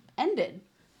team ended.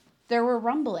 There were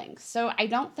rumblings. So I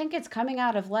don't think it's coming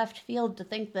out of left field to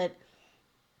think that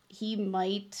he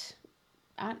might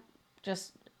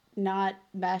just not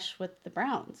mesh with the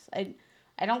Browns. I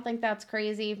don't think that's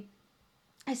crazy.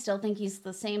 I still think he's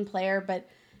the same player, but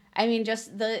I mean,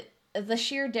 just the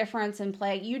sheer difference in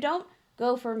play. You don't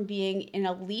go from being an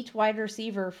elite wide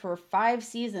receiver for 5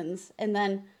 seasons and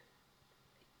then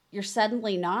you're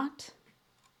suddenly not.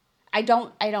 I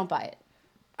don't buy it.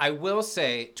 I will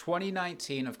say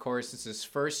 2019, of course, is his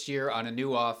first year on a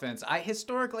new offense. I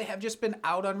historically have just been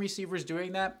out on receivers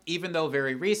doing that, even though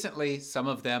very recently some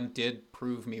of them did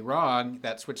prove me wrong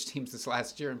that switched teams this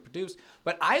last year and produced.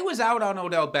 But I was out on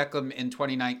Odell Beckham in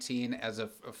 2019 as a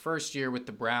first year with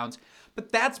the Browns.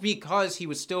 But that's because he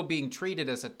was still being treated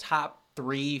as a top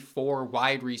 3-4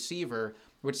 wide receiver,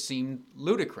 which seemed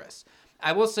ludicrous.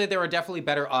 I will say there are definitely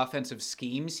better offensive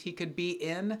schemes he could be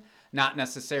in. Not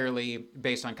necessarily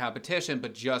based on competition,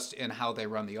 but just in how they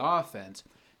run the offense.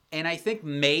 And I think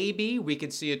maybe we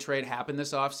could see a trade happen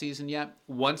this offseason yet.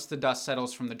 Once the dust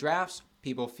settles from the drafts,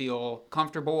 people feel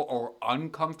comfortable or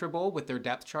uncomfortable with their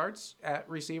depth charts at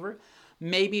receiver.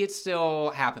 Maybe it still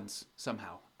happens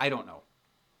somehow. I don't know.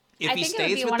 If he stays with the Browns. I think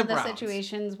it would be one of the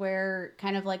situations where,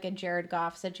 kind of like a Jared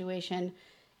Goff situation,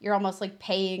 you're almost like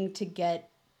paying to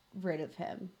get rid of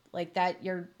him. Like that,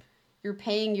 you're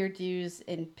paying your dues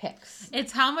in picks.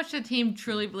 It's how much the team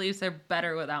truly believes they're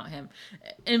better without him.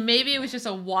 And maybe it was just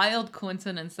a wild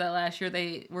coincidence that last year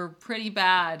they were pretty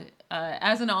bad,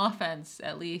 as an offense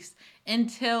at least,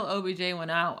 until OBJ went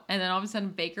out. And then all of a sudden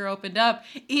Baker opened up.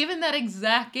 Even that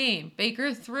exact game,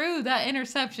 Baker threw that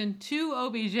interception to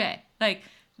OBJ. Like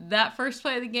that first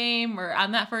play of the game or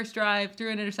on that first drive, threw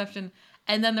an interception.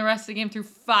 And then the rest of the game threw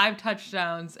 5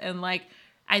 touchdowns and like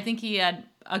I think he had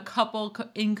a couple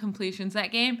incompletions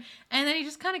that game, and then he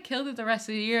just kind of killed it the rest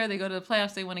of the year. They go to the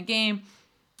playoffs, they win a game.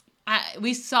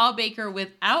 We saw Baker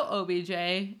without OBJ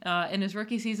in his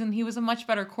rookie season. He was a much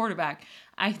better quarterback.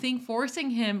 I think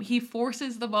he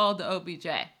forces the ball to OBJ.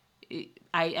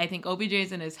 I think OBJ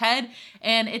is in his head,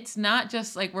 and it's not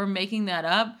just like we're making that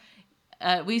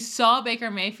up. We saw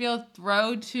Baker Mayfield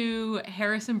throw to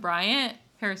Harrison Bryant.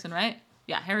 Harrison, right?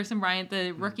 Yeah, Harrison Bryant,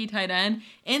 the rookie tight end,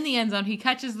 in the end zone. He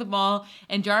catches the ball,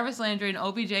 and Jarvis Landry and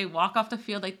OBJ walk off the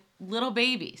field like little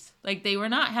babies. Like, they were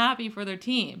not happy for their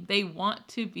team. They want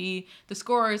to be the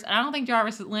scorers. And I don't think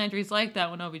Jarvis Landry's like that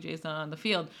when OBJ is not on the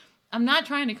field. I'm not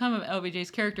trying to come at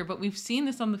OBJ's character, but we've seen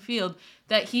this on the field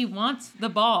that he wants the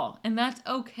ball, and that's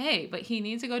okay. But he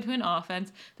needs to go to an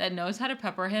offense that knows how to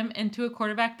pepper him and to a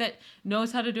quarterback that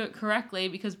knows how to do it correctly,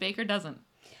 because Baker doesn't.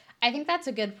 I think that's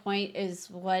a good point, is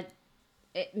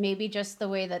maybe just the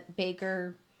way that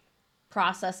Baker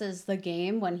processes the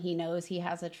game when he knows he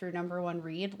has a true number one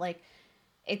read. Like,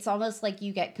 it's almost like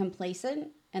you get complacent,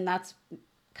 and that's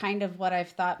kind of what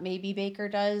I've thought maybe Baker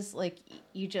does. Like,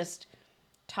 you just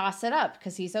toss it up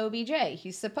because he's OBJ.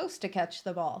 He's supposed to catch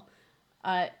the ball.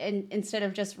 And instead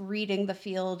of just reading the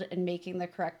field and making the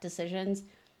correct decisions,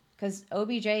 because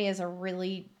OBJ is a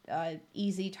really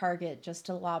easy target just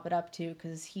to lob it up to,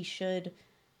 because he should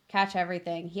catch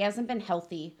everything. He hasn't been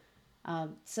healthy.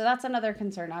 So that's another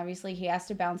concern. Obviously, he has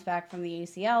to bounce back from the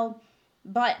ACL.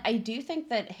 But I do think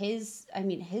that his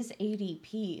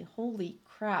ADP, holy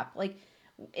crap. Like,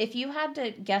 if you had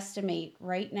to guesstimate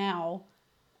right now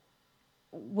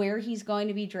where he's going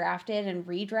to be drafted in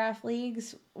redraft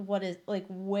leagues,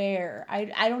 where?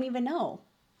 I don't even know.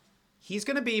 He's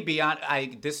going to be beyond,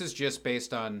 this is just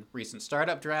based on recent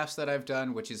startup drafts that I've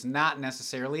done, which is not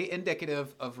necessarily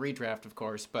indicative of redraft, of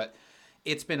course, but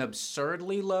it's been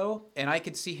absurdly low, and I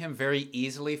could see him very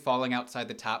easily falling outside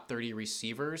the top 30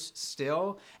 receivers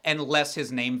still, unless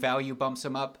his name value bumps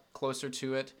him up closer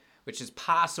to it, which is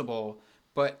possible,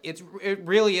 but it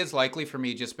really is likely for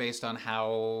me, just based on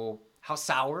how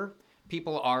sour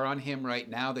people are on him right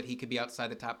now, that he could be outside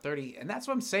the top 30. And that's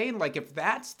what I'm saying. Like, if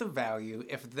that's the value,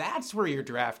 if that's where you're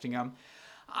drafting him,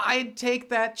 I'd take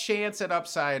that chance at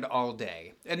upside all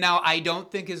day. And now, I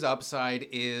don't think his upside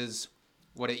is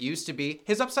what it used to be.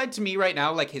 His upside to me right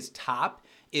now, like his top,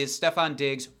 is Stefon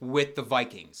Diggs with the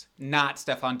Vikings, not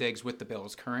Stefon Diggs with the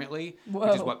Bills currently,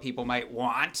 which is what people might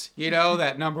want,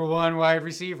 that number one wide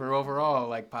receiver overall,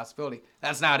 like, possibility.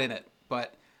 That's not in it,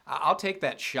 but I'll take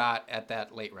that shot at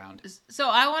that late round. So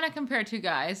I want to compare two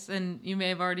guys, and you may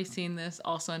have already seen this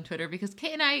also on Twitter, because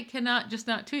Kate and I cannot just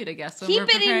not tweet, I guess. So Keep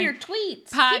it in your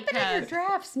tweets. Keep it in your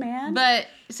drafts, man. But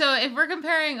so if we're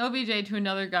comparing OBJ to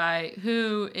another guy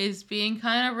who is being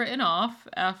kind of written off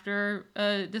after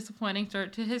a disappointing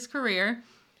start to his career,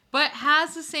 but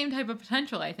has the same type of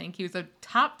potential, I think. He was a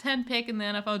top 10 pick in the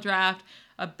NFL draft,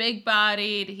 a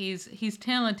big-bodied, he's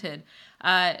talented.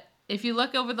 If you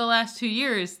look over the last 2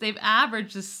 years, they've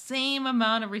averaged the same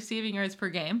amount of receiving yards per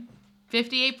game.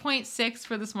 58.6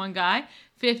 for this one guy,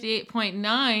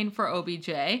 58.9 for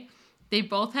OBJ. They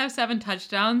both have 7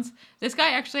 touchdowns. This guy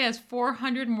actually has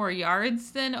 400 more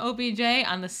yards than OBJ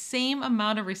on the same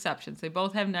amount of receptions. They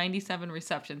both have 97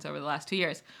 receptions over the last 2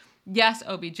 years. Yes,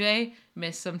 OBJ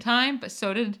missed some time, but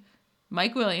so did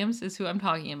Mike Williams, is who I'm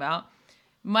talking about.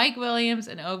 Mike Williams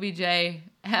and OBJ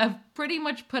have pretty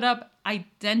much put up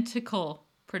identical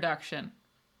production,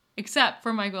 except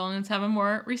for Mike Williams having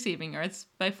more receiving yards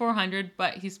by 400,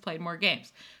 but he's played more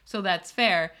games. So that's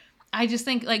fair. I just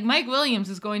think, like, Mike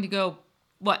Williams is going to go,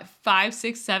 5,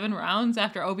 6, 7 rounds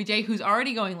after OBJ, who's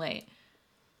already going late.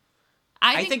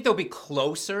 I think they'll be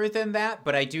closer than that,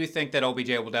 but I do think that OBJ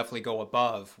will definitely go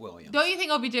above Williams. Don't you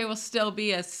think OBJ will still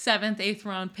be a 7th, 8th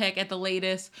round pick at the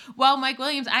latest? While Mike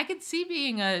Williams, I could see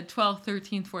being a 12th,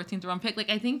 13th, 14th round pick. Like,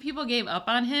 I think people gave up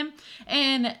on him,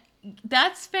 and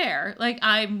that's fair. Like,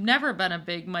 I've never been a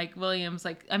big Mike Williams,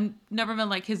 I've never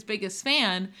been, his biggest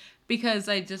fan, because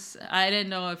I didn't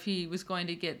know if he was going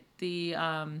to get the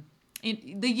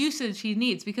usage he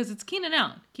needs, because it's Keenan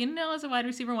Allen. Keenan Allen is a wide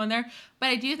receiver one there, but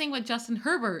I do think with Justin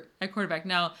Herbert at quarterback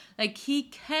now, he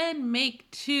can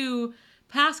make 2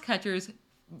 pass catchers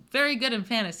very good in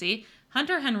fantasy.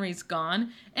 Hunter Henry's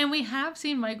gone, and we have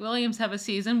seen Mike Williams have a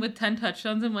season with 10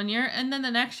 touchdowns in 1 year, and then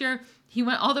the next year he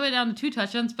went all the way down to 2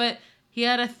 touchdowns, but he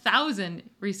had 1,000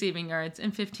 receiving yards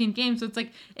in 15 games. So it's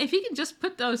if he can just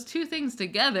put those 2 things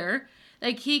together,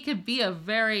 he could be a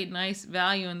very nice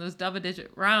value in those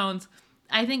double-digit rounds.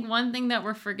 I think one thing that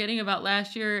we're forgetting about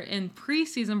last year in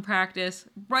preseason practice,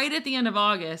 right at the end of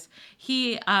August,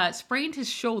 he sprained his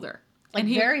shoulder. Like,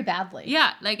 very badly.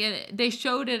 Yeah, like they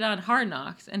showed it on Hard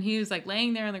Knocks, and he was like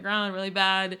laying there on the ground really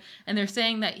bad, and they're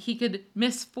saying that he could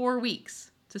miss 4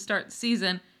 weeks to start the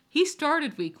season. He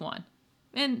started week 1.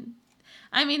 And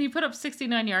I mean, he put up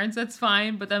 69 yards, that's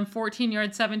fine, but then 14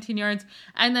 yards, 17 yards,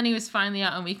 and then he was finally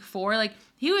out in week 4. Like,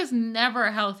 he was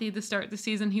never healthy to start the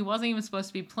season. He wasn't even supposed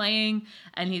to be playing,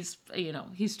 and he's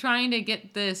trying to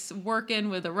get this work in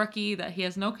with a rookie that he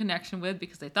has no connection with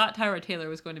because they thought Tyrod Taylor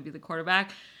was going to be the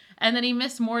quarterback. And then he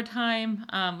missed more time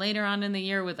later on in the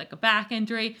year with like a back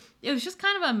injury. It was just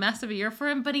kind of a mess of a year for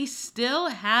him, but he still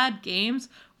had games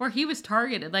where he was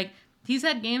targeted. Like, he's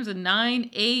had games of 9,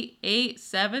 8, 8,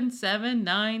 7, 7,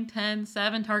 9, 10,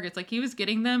 7 targets. Like, he was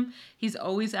getting them. He's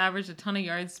always averaged a ton of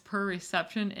yards per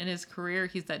reception in his career.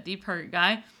 He's that deep target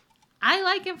guy. I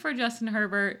like him for Justin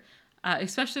Herbert,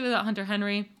 especially without Hunter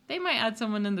Henry. They might add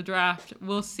someone in the draft.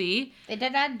 We'll see. They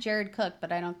did add Jared Cook,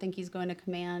 but I don't think he's going to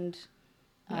command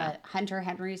Hunter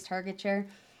Henry's target share.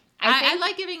 I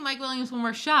like giving Mike Williams one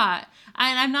more shot.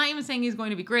 And I'm not even saying he's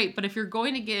going to be great, but if you're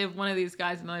going to give one of these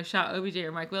guys another shot, OBJ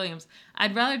or Mike Williams,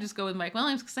 I'd rather just go with Mike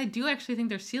Williams because I do actually think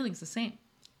their ceiling's the same.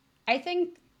 I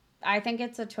think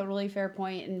it's a totally fair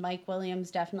point, and Mike Williams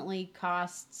definitely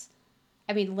costs,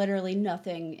 I mean, literally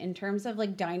nothing in terms of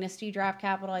like dynasty draft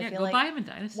capital. I feel like buy him in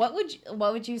dynasty.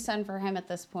 What would you send for him at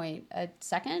this point? A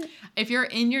second? If you're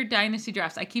in your dynasty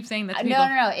drafts, I keep saying that to people.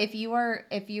 No. If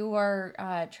you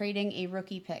are trading a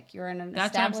rookie pick, you're in an that's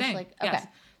established. What I'm saying. Okay. Yes.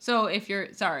 So if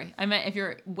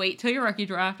you're wait till your rookie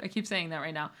draft. I keep saying that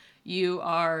right now. You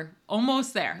are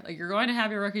almost there. Like, you're going to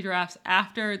have your rookie drafts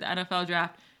after the NFL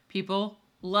draft. People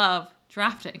love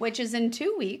drafting, which is in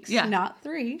 2 weeks, not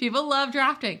 3. People love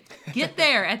drafting. Get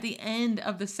there at the end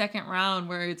of the second round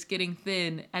where it's getting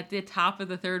thin, at the top of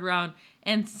the third round,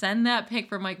 and send that pick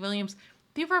for Mike Williams.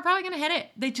 People are probably going to hit it.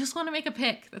 They just want to make a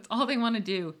pick. That's all they want to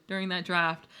do during that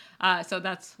draft. So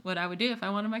that's what I would do if I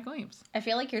wanted Mike Williams. I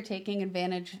feel like you're taking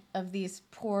advantage of these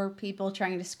poor people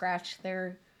trying to scratch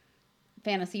their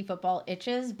fantasy football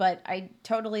itches, but I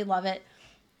totally love it.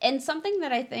 And something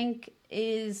that I think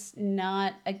is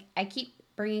not, I keep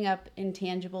bringing up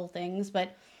intangible things,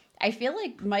 but I feel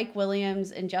like Mike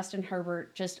Williams and Justin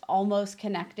Herbert just almost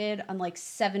connected on like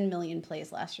 7 million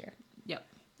plays last year. Yep.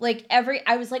 Like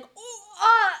I was like,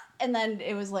 ooh, and then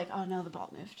it was like, oh no, the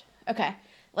ball moved. Okay.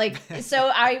 Like,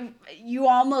 so you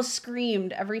almost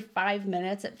screamed every 5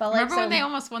 minutes. It felt Remember like. When they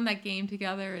almost won that game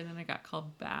together and then it got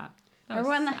called back?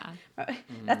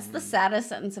 That's the saddest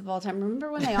sentence of all time.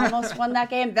 Remember when they almost won that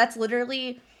game? That's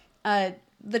literally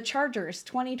the Chargers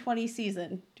 2020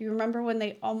 season. Do you remember when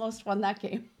they almost won that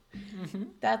game? Mm-hmm.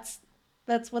 That's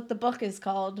what the book is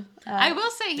called. I will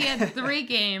say he had 3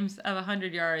 games of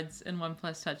 100 yards and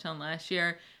 1+ touchdown last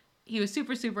year. He was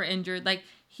super, super injured. Like,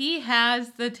 he has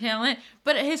the talent,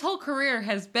 but his whole career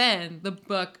has been the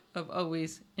book of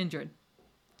always injured.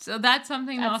 So that's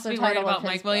something to also be worried about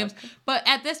Mike Williams. But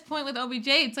at this point with OBJ,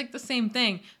 it's like the same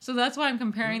thing. So that's why I'm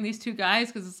comparing these two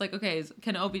guys, because it's like, okay,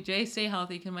 can OBJ stay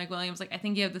healthy? Can Mike Williams? Like, I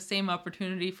think you have the same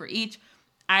opportunity for each.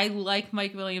 I like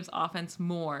Mike Williams' offense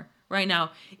more right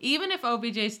now. Even if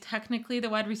OBJ is technically the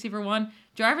wide receiver 1,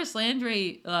 Jarvis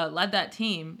Landry led that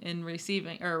team in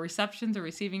receptions or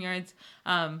receiving yards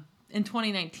in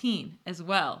 2019 as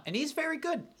well. And he's very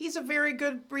good. He's a very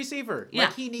good receiver. Yeah,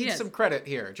 like, he needs some credit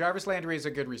here. Jarvis Landry is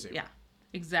a good receiver. Yeah,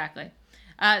 exactly.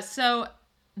 So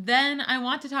then I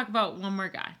want to talk about one more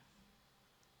guy.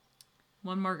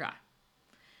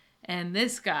 And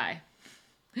this guy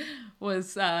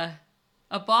was a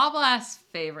Ball Blast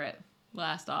favorite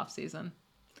last offseason.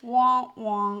 Womp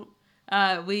womp.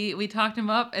 We talked him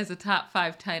up as a top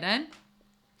 5 tight end.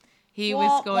 He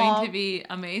was going to be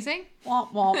amazing.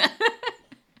 Womp womp.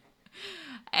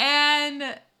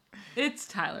 And it's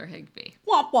Tyler Higbee.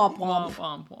 Womp womp womp.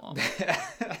 Womp womp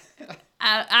womp.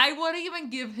 I wouldn't even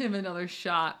give him another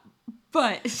shot,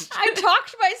 but I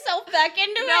talked myself back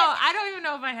into it. No, I don't even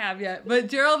know if I have yet. But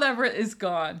Gerald Everett is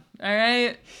gone. All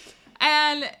right.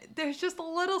 And there's just a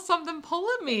little something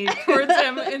pulling me towards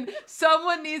him, and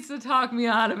someone needs to talk me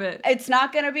out of it. It's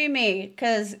not going to be me,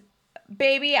 because,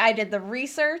 baby, I did the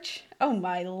research. Oh,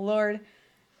 my Lord.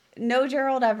 No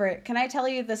Gerald Everett. Can I tell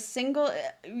you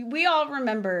we all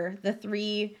remember the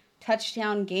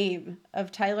 3-touchdown game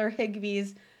of Tyler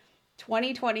Higbee's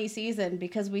 2020 season,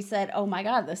 because we said, oh, my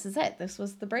God, this is it. This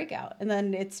was the breakout. And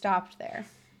then it stopped there.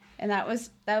 And that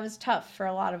was tough for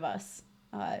a lot of us.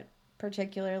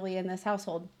 Particularly in this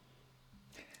household.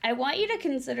 I want you to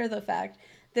consider the fact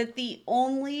that the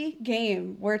only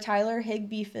game where Tyler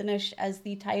Higbee finished as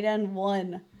the tight end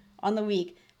 1 on the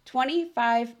week,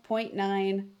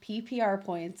 25.9 PPR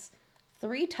points,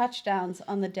 3 touchdowns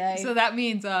on the day. So that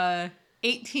means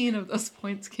 18 of those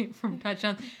points came from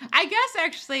touchdowns. I guess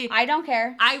actually, I don't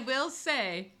care. I will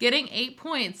say getting 8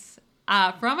 points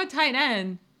from a tight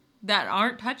end that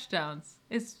aren't touchdowns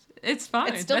it's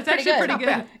fine. It's still That's pretty actually good.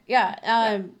 pretty good.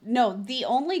 Yeah. No, the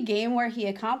only game where he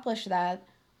accomplished that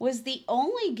was the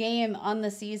only game on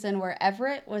the season where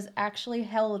Everett was actually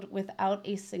held without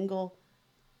a single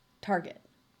target.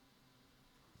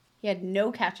 He had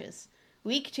no catches.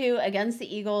 Week 2 against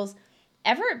the Eagles,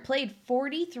 Everett played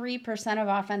 43% of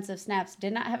offensive snaps,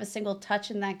 did not have a single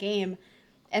touch in that game.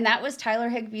 And that was Tyler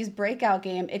Higbee's breakout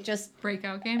game. It just...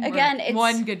 Breakout game? Again, it's...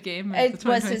 one good game. It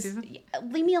was his... Season?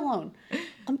 Leave me alone.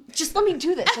 Just let me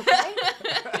do this, okay?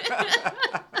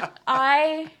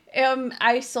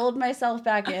 I sold myself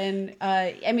back in.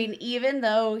 I mean, even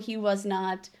though he was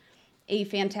not a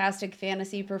fantastic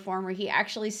fantasy performer, he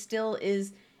actually still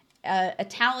is a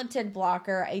talented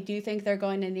blocker. I do think they're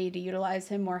going to need to utilize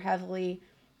him more heavily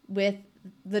with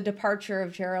the departure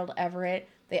of Gerald Everett.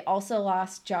 They also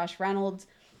lost Josh Reynolds.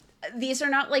 These are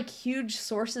not like huge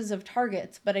sources of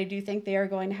targets, but I do think they are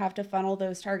going to have to funnel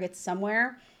those targets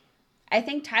somewhere. I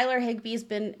think Tyler Higbee's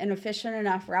been an efficient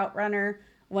enough route runner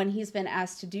when he's been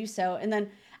asked to do so. And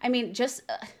then, I mean, just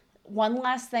one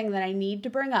last thing that I need to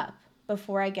bring up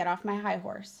before I get off my high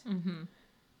horse. Mm-hmm.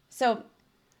 So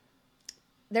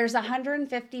there's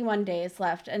 151 days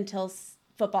left until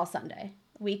football Sunday,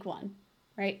 week 1,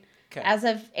 right? Okay. As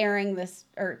of airing this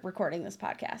or recording this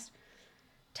podcast.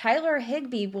 Tyler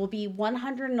Higbee will be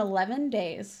 111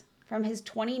 days from his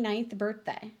 29th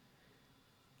birthday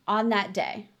on that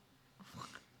day.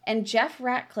 And Jeff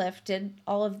Ratcliffe did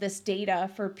all of this data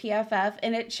for PFF,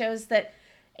 and it shows that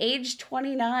age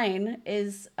 29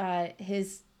 is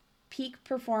his peak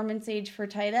performance age for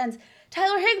tight ends.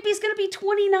 Tyler Higbee's going to be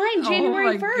 29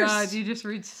 January 1st. Oh my God, you just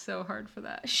reached so hard for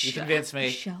that. You convinced me.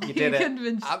 You did you it.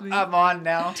 Convinced me. I'm on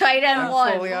now. Tight end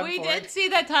 1. We did see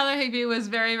that Tyler Higbee was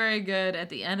very, very good at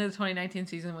the end of the 2019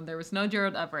 season when there was no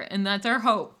Gerald Everett, and that's our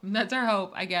hope. That's our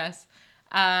hope, I guess.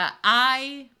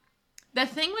 The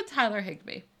thing with Tyler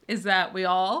Higbee is that we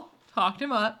all talked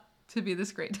him up to be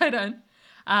this great tight end.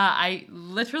 I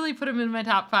literally put him in my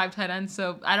top 5 tight ends,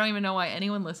 so I don't even know why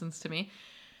anyone listens to me.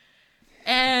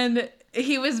 And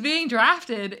he was being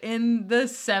drafted in the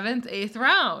 7th, 8th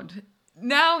round.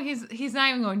 Now he's not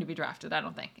even going to be drafted, I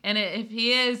don't think. And if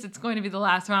he is, it's going to be the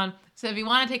last round. So if you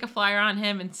want to take a flyer on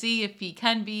him and see if he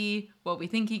can be what we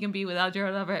think he can be without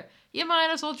Gerald Everett, you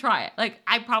might as well try it. Like,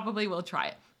 I probably will try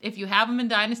it. If you have him in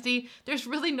Dynasty, there's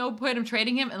really no point in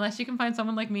trading him unless you can find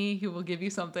someone like me who will give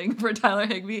you something for Tyler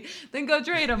Higbee. Then go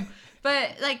trade him.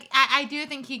 But, like, I do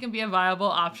think he can be a viable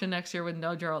option next year with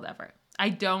no Gerald Everett. I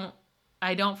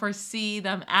don't foresee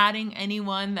them adding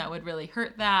anyone that would really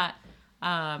hurt that.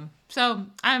 So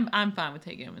I'm fine with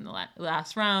taking him in the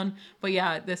last round. But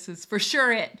yeah, this is for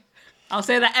sure it. I'll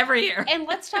say that every year. And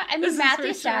let's talk. I mean,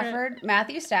 Matthew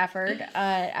Stafford.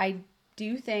 I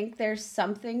do think there's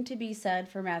something to be said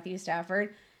for Matthew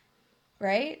Stafford,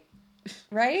 right?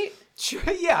 Right? Sure,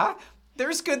 yeah.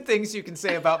 There's good things you can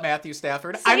say about Matthew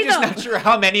Stafford. I'm just not sure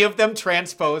how many of them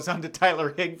transpose onto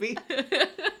Tyler Higbee.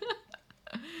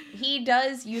 He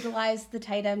does utilize the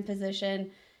tight end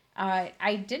position.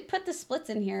 I did put the splits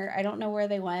in here. I don't know where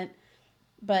they went,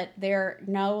 but they're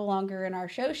no longer in our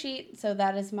show sheet, so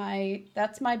that's my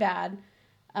bad.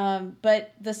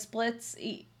 But the splits,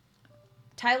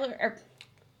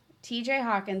 TJ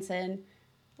Hawkinson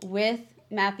with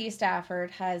Matthew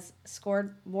Stafford has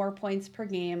scored more points per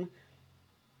game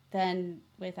than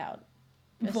without.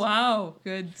 Wow,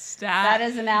 good stat. That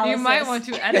is analysis. You might want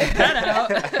to edit that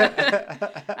out.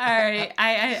 All right,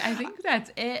 I think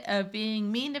that's it of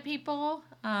being mean to people.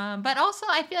 But also,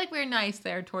 I feel like we were nice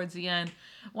there towards the end.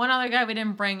 One other guy we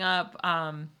didn't bring up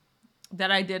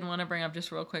that I did want to bring up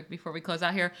just real quick before we close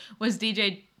out here was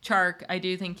DJ Chark. I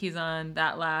do think he's on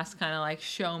that last kind of like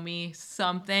show me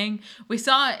something. We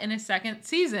saw it in his second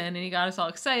season, and he got us all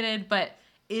excited, but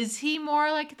is he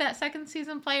more like that second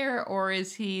season player, or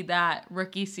is he that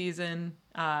rookie season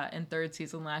and third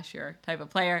season last year type of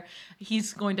player?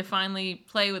 He's going to finally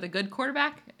play with a good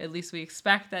quarterback. At least we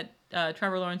expect that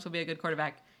Trevor Lawrence will be a good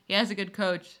quarterback. He has a good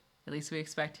coach. At least we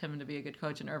expect him to be a good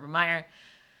coach in Urban Meyer.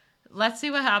 Let's see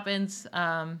what happens.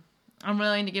 I'm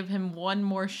willing to give him one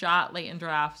more shot late in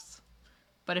drafts.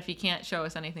 But if he can't show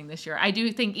us anything this year, I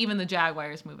do think even the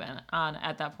Jaguars move on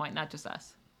at that point, not just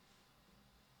us.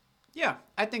 Yeah,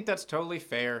 I think that's totally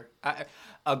fair.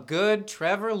 A good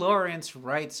Trevor Lawrence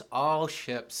rights all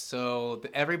ships, so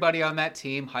everybody on that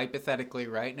team, hypothetically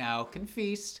right now, can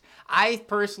feast. I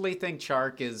personally think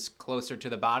Chark is closer to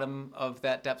the bottom of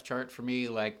that depth chart for me.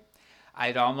 Like,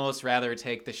 I'd almost rather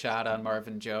take the shot on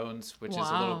Marvin Jones, which is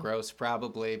a little gross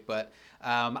probably. But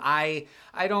I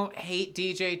don't hate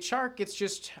DJ Chark. It's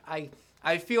just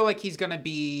I feel like he's going to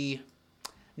be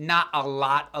not a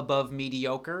lot above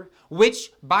mediocre,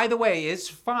 which, by the way, is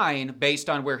fine based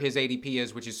on where his ADP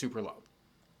is, which is super low.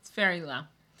 It's very low.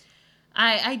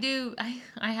 I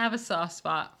have a soft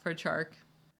spot for Chark.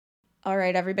 All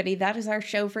right, everybody, that is our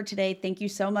show for today. Thank you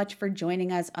so much for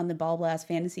joining us on the Ball Blast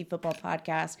Fantasy Football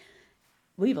Podcast.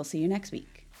 We will see you next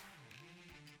week.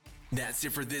 That's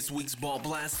it for this week's Ball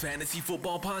Blast Fantasy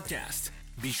Football Podcast.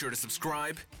 Be sure to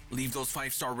subscribe, leave those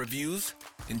 5-star reviews,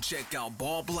 and check out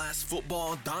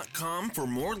ballblastfootball.com for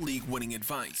more league-winning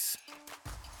advice.